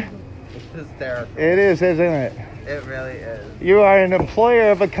 sir? It's hysterical. It is, isn't it? It really is. You are an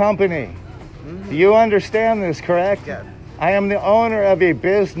employer of a company. Mm-hmm. You understand this, correct? Yes. I am the owner of a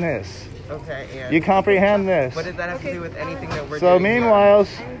business. Okay, and you comprehend this? What does that have to do with anything that we're doing? So meanwhile,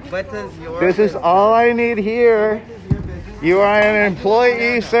 what does your this is all I need here. You are an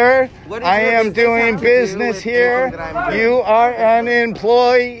employee, sir. I am doing business here. You are an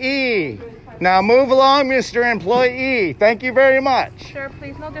employee. Now move along, Mr. Employee. Thank you very much. Sir,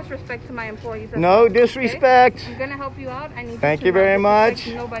 please, no disrespect to my employees. No disrespect. Okay? I'm going to help you out. I need Thank you very much.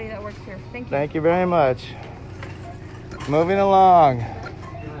 Nobody that works here. Thank you. Thank you very much. Moving along.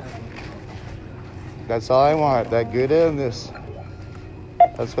 That's all I want. That good in this.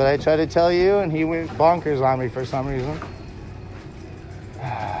 That's what I tried to tell you, and he went bonkers on me for some reason.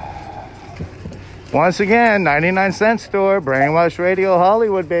 Once again, 99-cent store, Brainwash Radio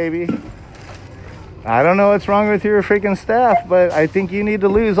Hollywood, baby. I don't know what's wrong with your freaking staff, but I think you need to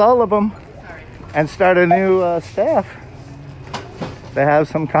lose all of them and start a new staff that have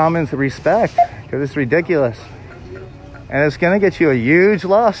some common respect, because it's ridiculous. And it's going to get you a huge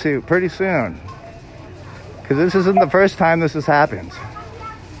lawsuit pretty soon, because this isn't the first time this has happened.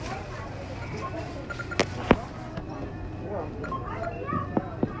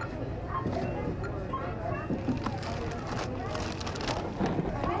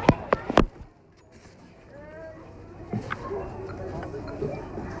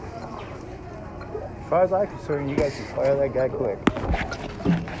 As far as I'm concerned, you guys should fire that guy quick.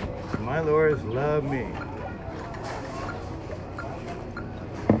 My lords love me.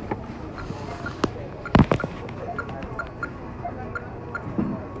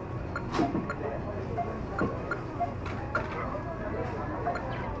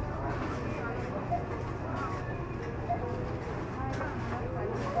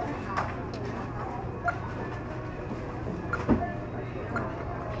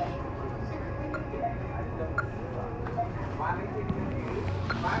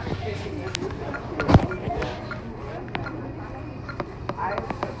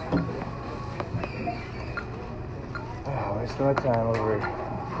 Wasting my time over a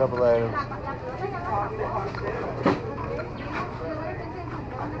couple items.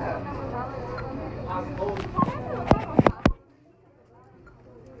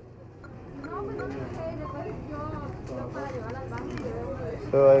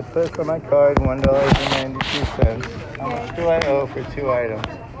 So I put on my card $1.92. How much do I owe for 2 items?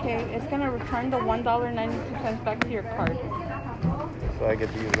 Okay, it's going to return the $1.92 back to your card. So I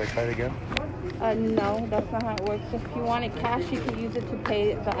get to use my card again? No, that's not how it works. If you want it cash, you can use it to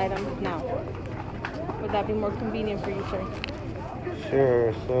pay the items now. Would that be more convenient for you, sir?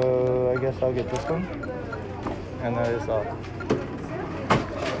 Sure, so I guess I'll get this one. And that is all.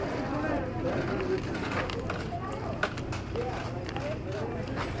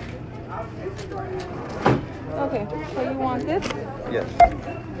 Okay, so you want this? Yes.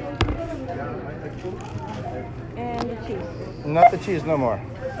 And the cheese. Not the cheese no more.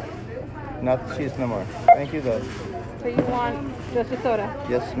 Not the cheese no more. Thank you though. So you want just the soda?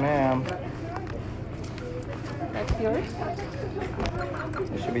 Yes, ma'am. That's yours?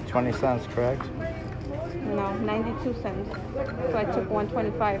 It should be 20 cents, correct? No, 92 cents. So I took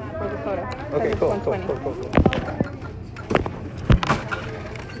 125 for the soda. Okay, cool, cool.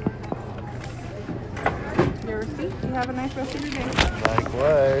 Your receipt. You have a nice rest of your day.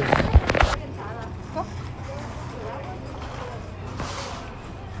 Likewise. Go.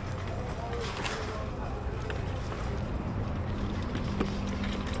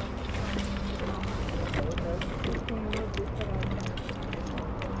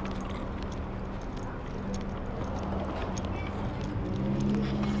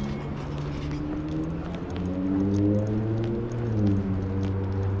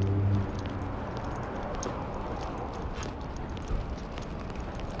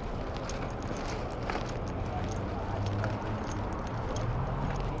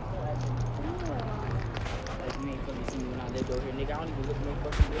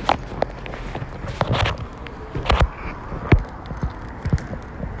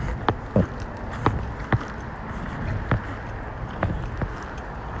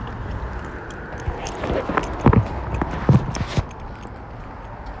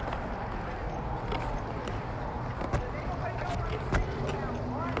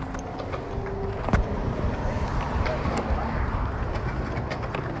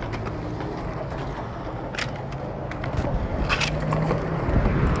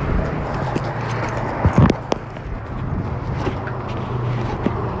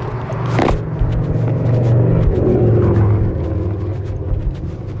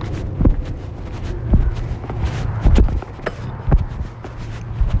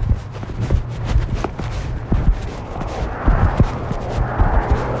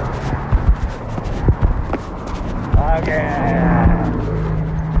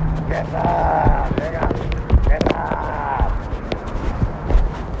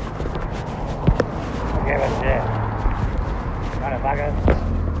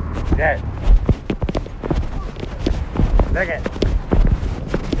 shit. Look it.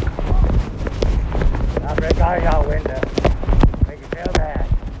 I'll break all y'all windows. Make you feel bad.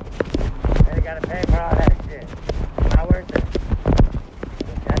 Then you gotta pay for all that shit. Not worth it.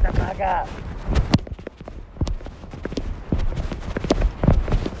 Shut the fuck up.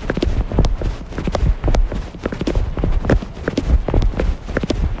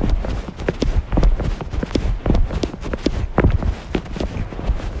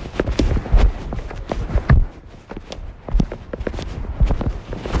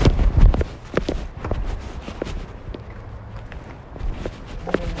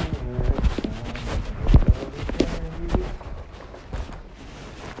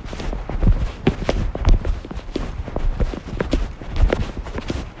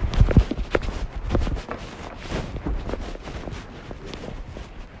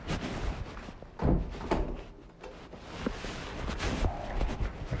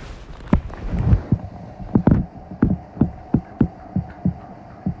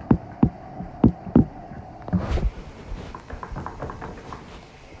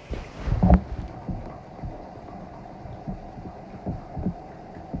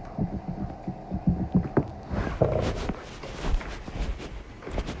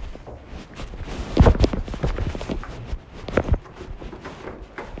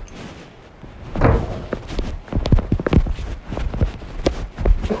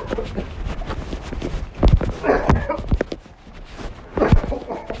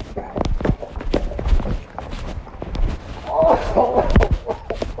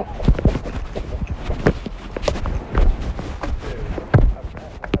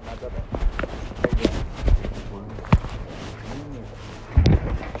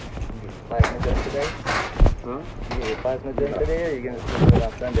 Plasma drink today, or are you going to do it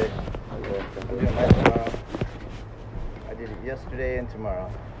on Sunday? I'm doing mine tomorrow. I did it yesterday and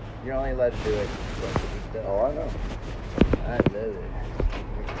tomorrow. You're only allowed to do it once a week. Oh, I know. I love it.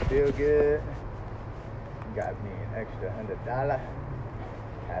 Makes you feel good. Got me an extra $100.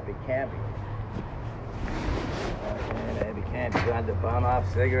 Happy camping. Happy camping. Trying to bum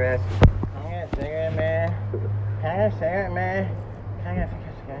off cigarettes. Can I get a cigarette, man? Can I get a cigarette, man? Can I get a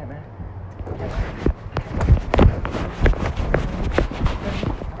cigarette, man?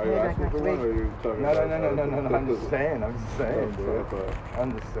 Are you asking for one, or are you talking about? No. I'm just saying, dude.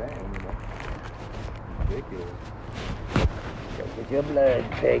 I'm just saying, you know. Ridiculous. Go get your blood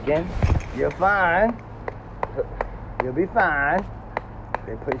taken. You're fine. You'll be fine.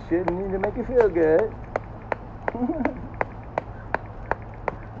 They put shit in you to make you feel good.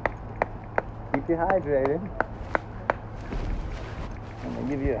 Keep you hydrated. And they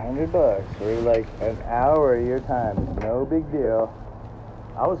give you $100 for like an hour of your time. It's no big deal.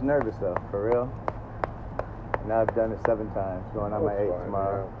 I was nervous though, for real. Now I've done it 7 times, going on my 8th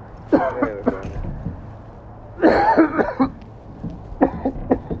tomorrow. I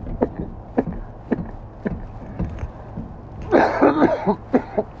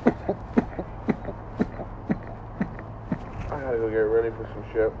gotta go get ready for some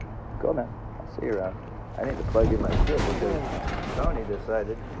shit. Go man, I'll see you around. I need to plug in my shit because Tony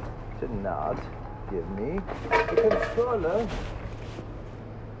decided to not give me the controller.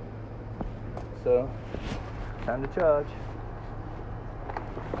 So, time to charge.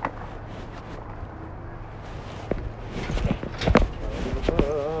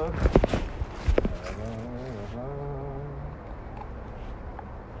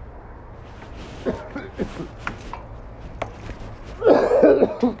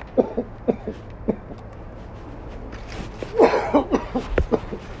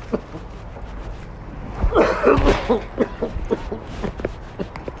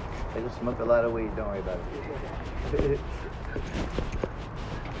 I just smoke a lot of weed, don't worry about it.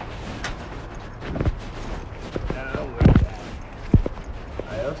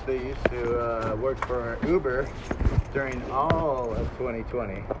 I also used to work for Uber during all of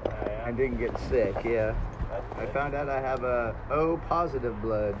 2020 and didn't get sick, yeah. I found out I have a O positive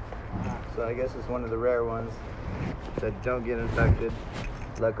blood, so I guess it's one of the rare ones that don't get infected,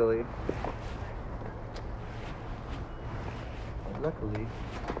 luckily. Luckily.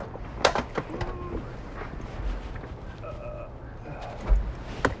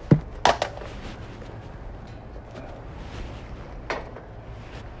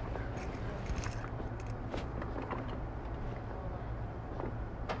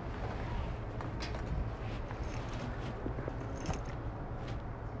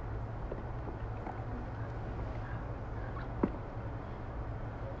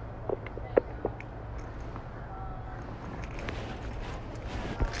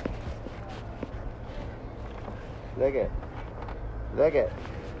 Look it. Look it.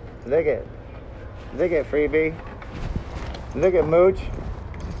 Lick it. Lick it, freebie. Lick it, mooch.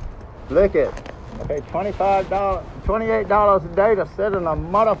 Lick it. I pay $25, $28 a day to sit in a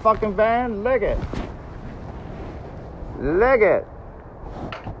motherfucking van. Lick it. Lick it.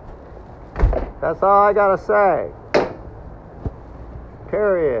 That's all I gotta say.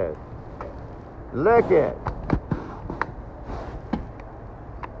 Period. Lick it.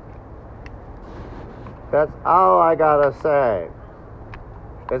 That's all I gotta say.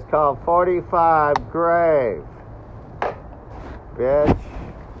 It's called 45 Grave. Bitch.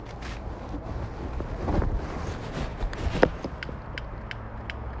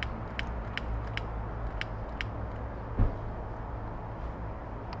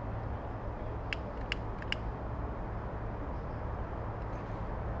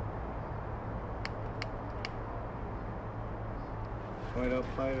 Wait up,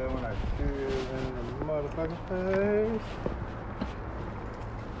 fighter, when I shoot you in the motherfucking face.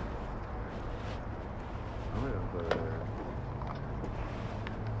 I'm gonna put it there.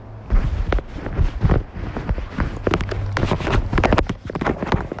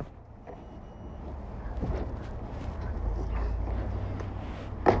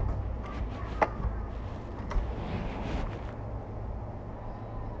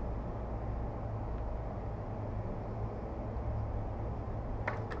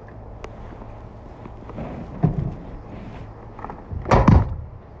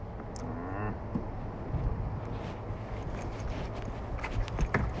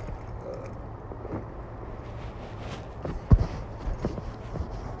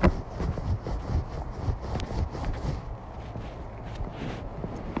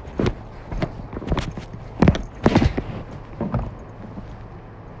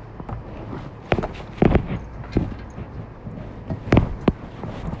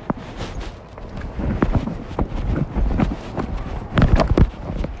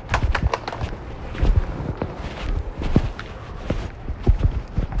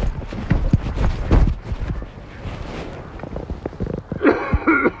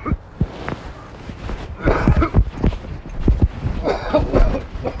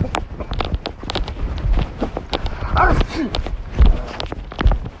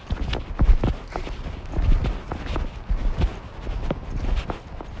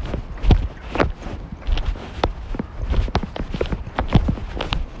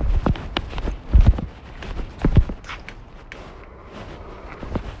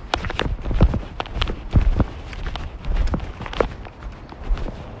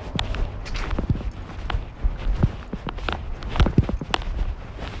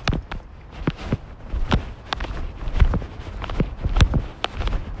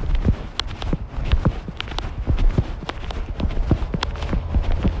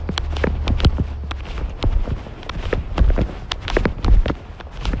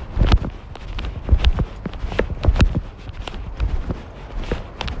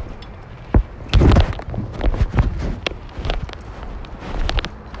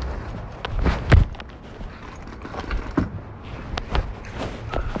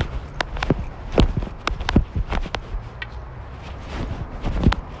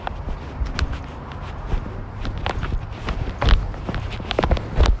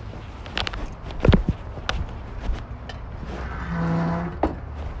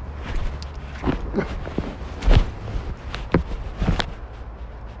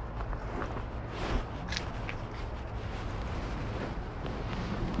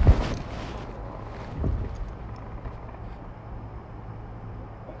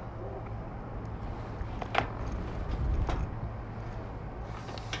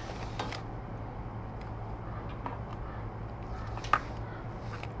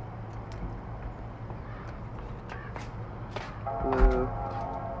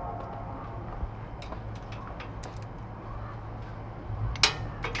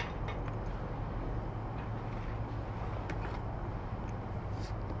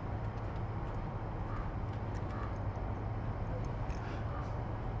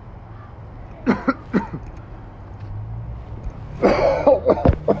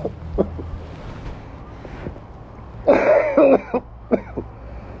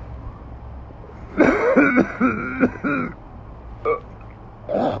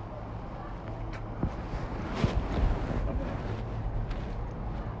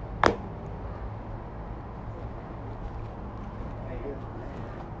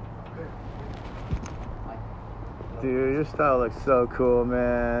 Dude, your style looks so cool,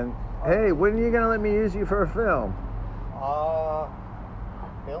 man. Hey, when are you gonna let me use you for a film?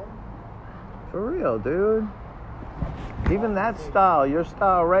 Film? For real, dude. Even that style, your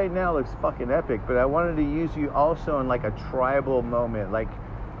style right now looks fucking epic, but I wanted to use you also in like a tribal moment. Like,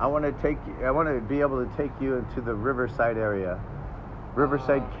 I want to be able to take you into the Riverside area,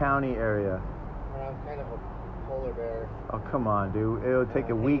 Riverside County area. Well, I'm kind of a polar bear. Oh, come on, dude. It would take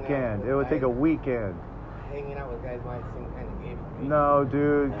a weekend. It would take a weekend. Hanging out with guys might seem kind of gay for me. No,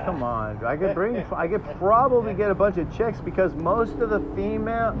 dude, come on. I could probably get a bunch of chicks because most of the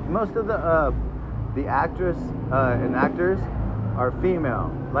actress and actors are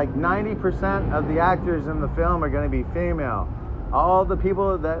female. Like 90% of the actors in the film are going to be female. All the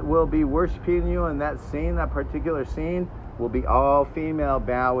people that will be worshiping you in that scene, that particular scene, will be all female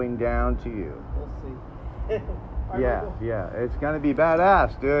bowing down to you. We'll see. Yeah. It's going to be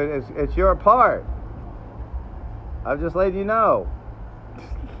badass, dude. It's your part. I've just let you know.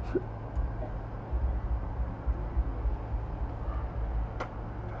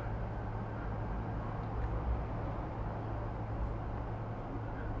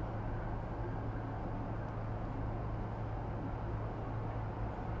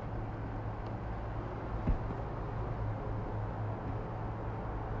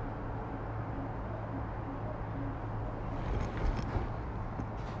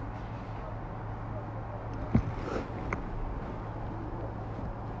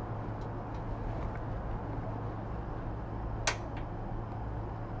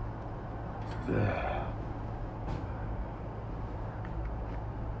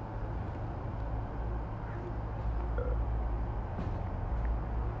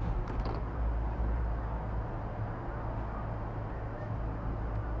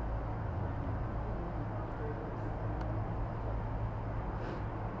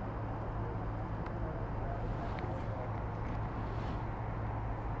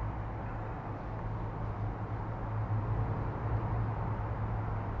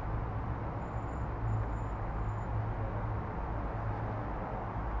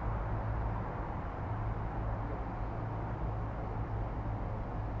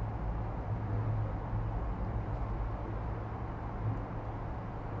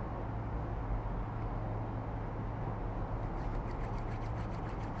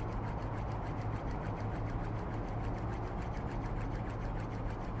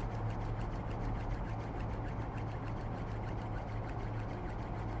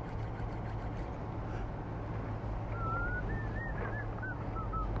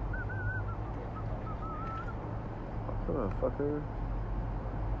 Fucker.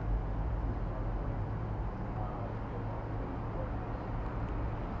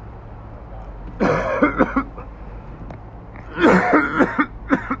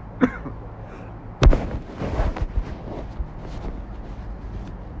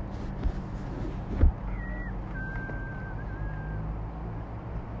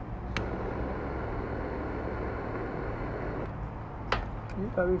 You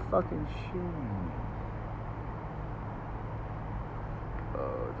gotta be fucking shooting me.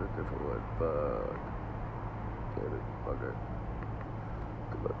 Oh, it's a different one. Fuck. Damn it, fucker.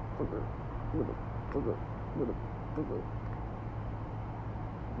 Come on, fucker. Fucker.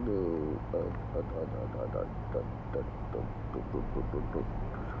 No.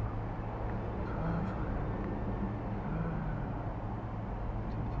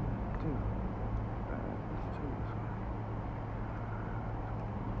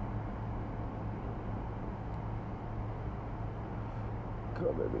 Come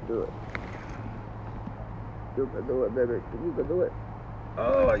on, baby, do it. You can do it, baby. You can do it.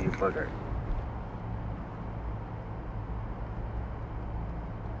 Oh, you fucker.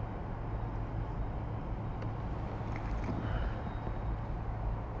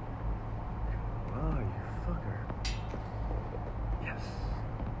 Oh, you fucker. Yes.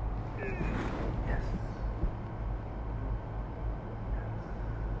 Yes.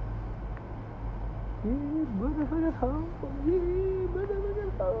 Yeah, motherfucker, home. Yeah, motherfucker,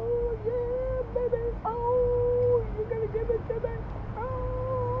 home. Yeah, baby. Oh, you gotta give it to me.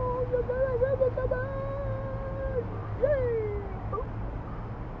 Oh, you gotta give it to me. Yeah. Oh.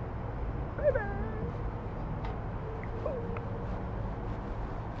 Baby. Oh.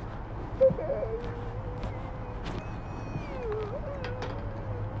 Baby.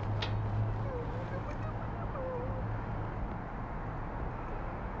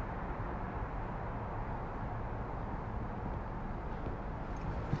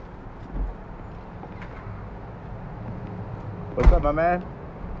 What's up, my man?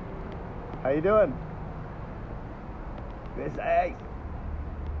 How you doing? Miss A.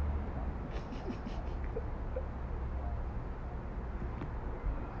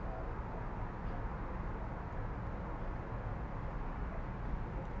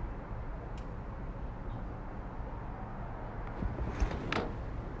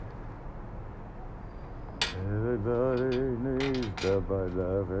 Everybody needs the Bud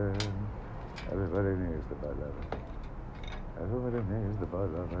Lover. Everybody needs the Bud Lover. Everybody needs the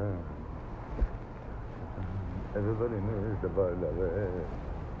Bud Lover. Everybody needs the Bud Lover.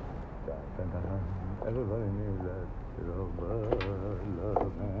 Dun, dun, dun. Everybody needs that little Bud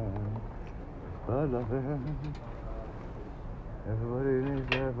Lover. Bud Lover. Everybody needs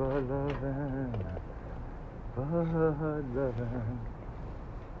that Bud Lover. Bud Lover.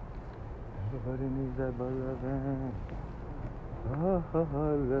 Everybody needs that Bud Lover. Bud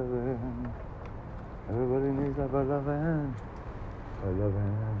Lover. Everybody needs that Bud Lover. Bud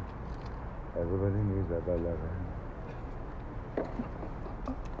Lover. Everybody needs that Bud Lover.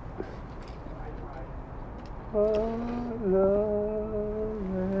 Bud Lover.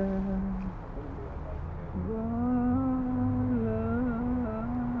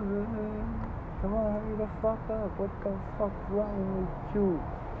 Come on, hurry the fuck up. What the fuck's wrong with you?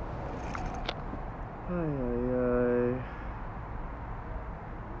 Ay, ay, ay.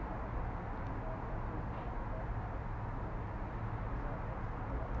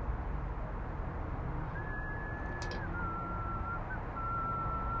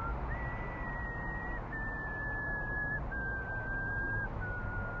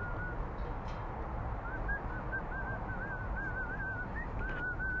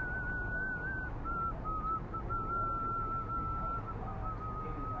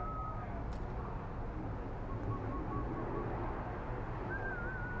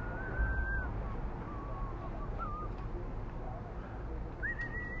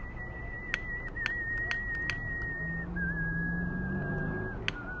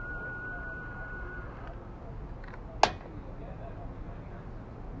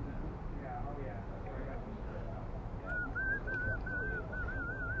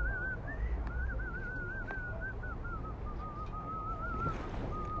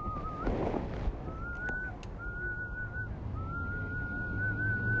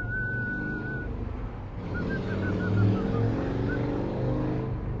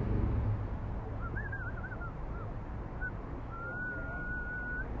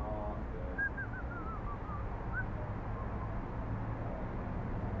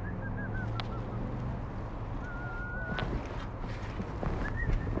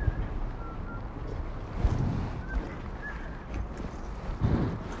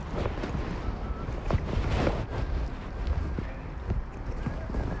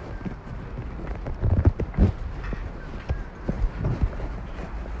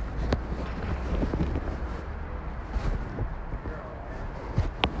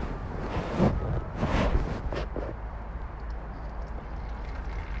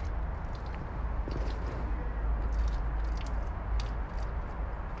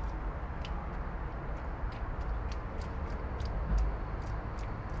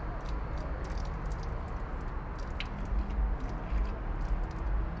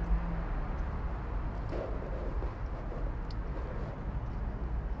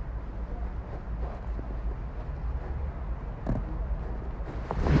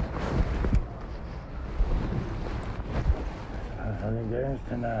 Any games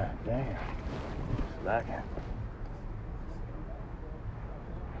tonight? Damn. Slacking.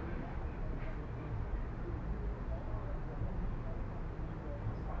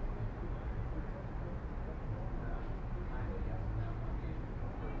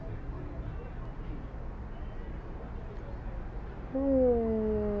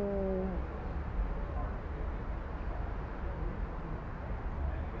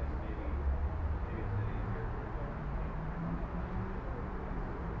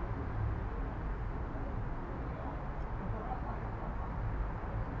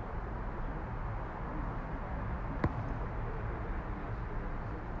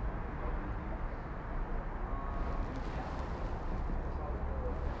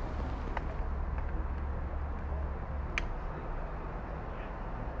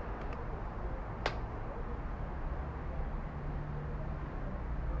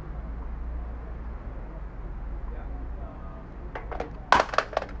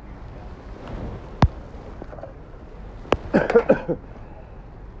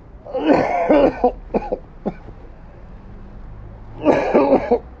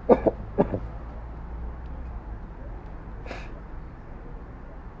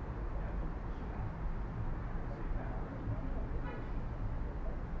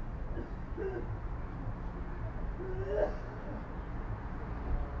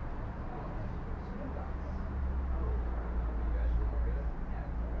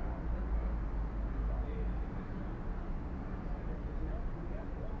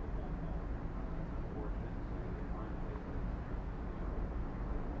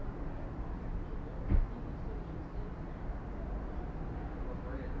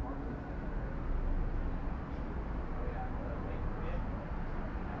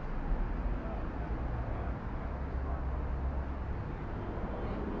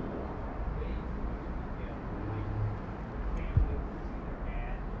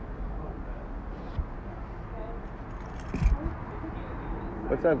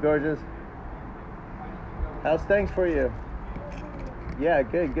 what's up, gorgeous? How's things for you? Yeah,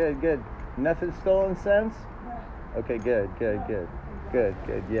 good. Nothing stolen since? Okay, good,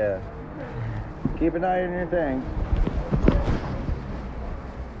 yeah. Keep an eye on your things.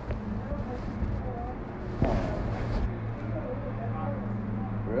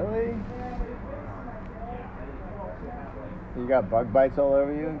 Really? You got bug bites all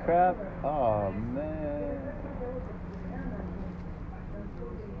over you and crap? Oh, man.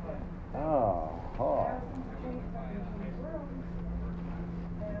 Oh.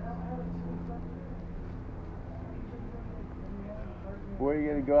 Where are you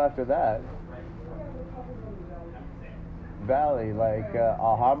going to go after that? Valley, like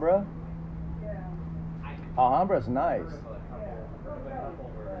Alhambra? Alhambra's nice.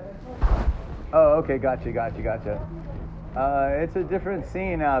 Oh, okay, gotcha. It's a different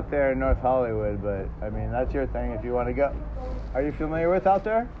scene out there in North Hollywood, but I mean, that's your thing if you want to go. Are you familiar with out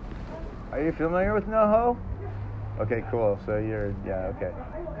there? Are you familiar with NoHo? Okay, cool. So okay.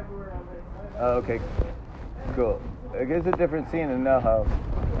 Oh, okay, cool. It's a different scene in NoHo.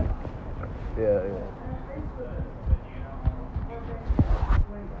 Yeah.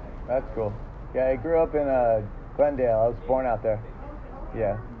 That's cool. Yeah, I grew up in Glendale. I was born out there.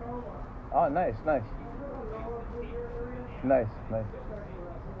 Yeah. Oh, nice.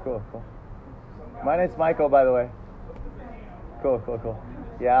 Cool. My name's Michael, by the way. Cool.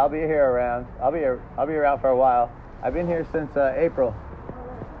 Yeah, I'll be here around. I'll be around for a while. I've been here since April.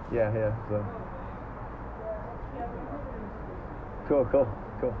 Yeah. So. Cool.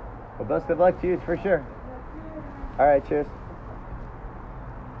 Well, best of luck to you for sure. All right, cheers.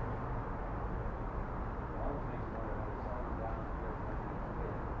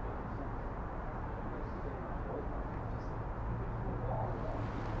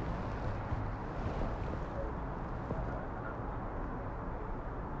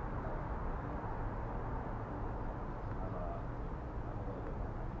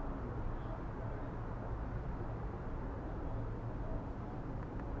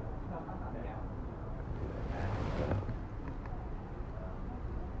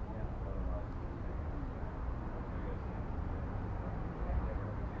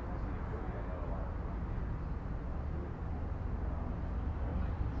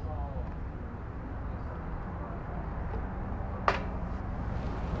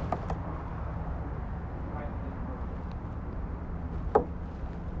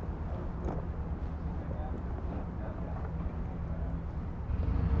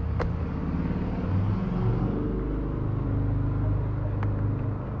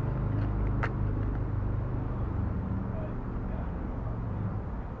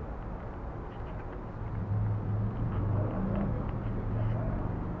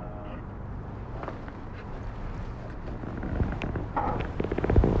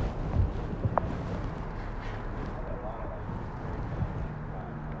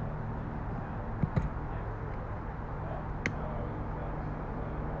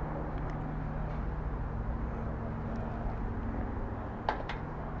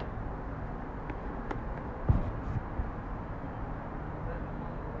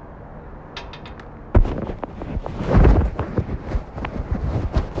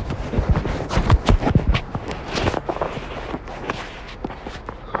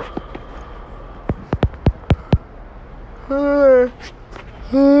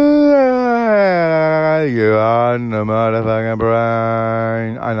 You're on the motherfucking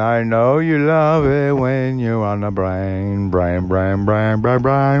brain, and I know you love it when you're on the brain. Brainwash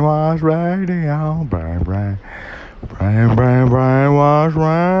radio. Brainwash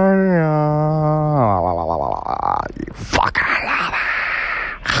radio. You fuck.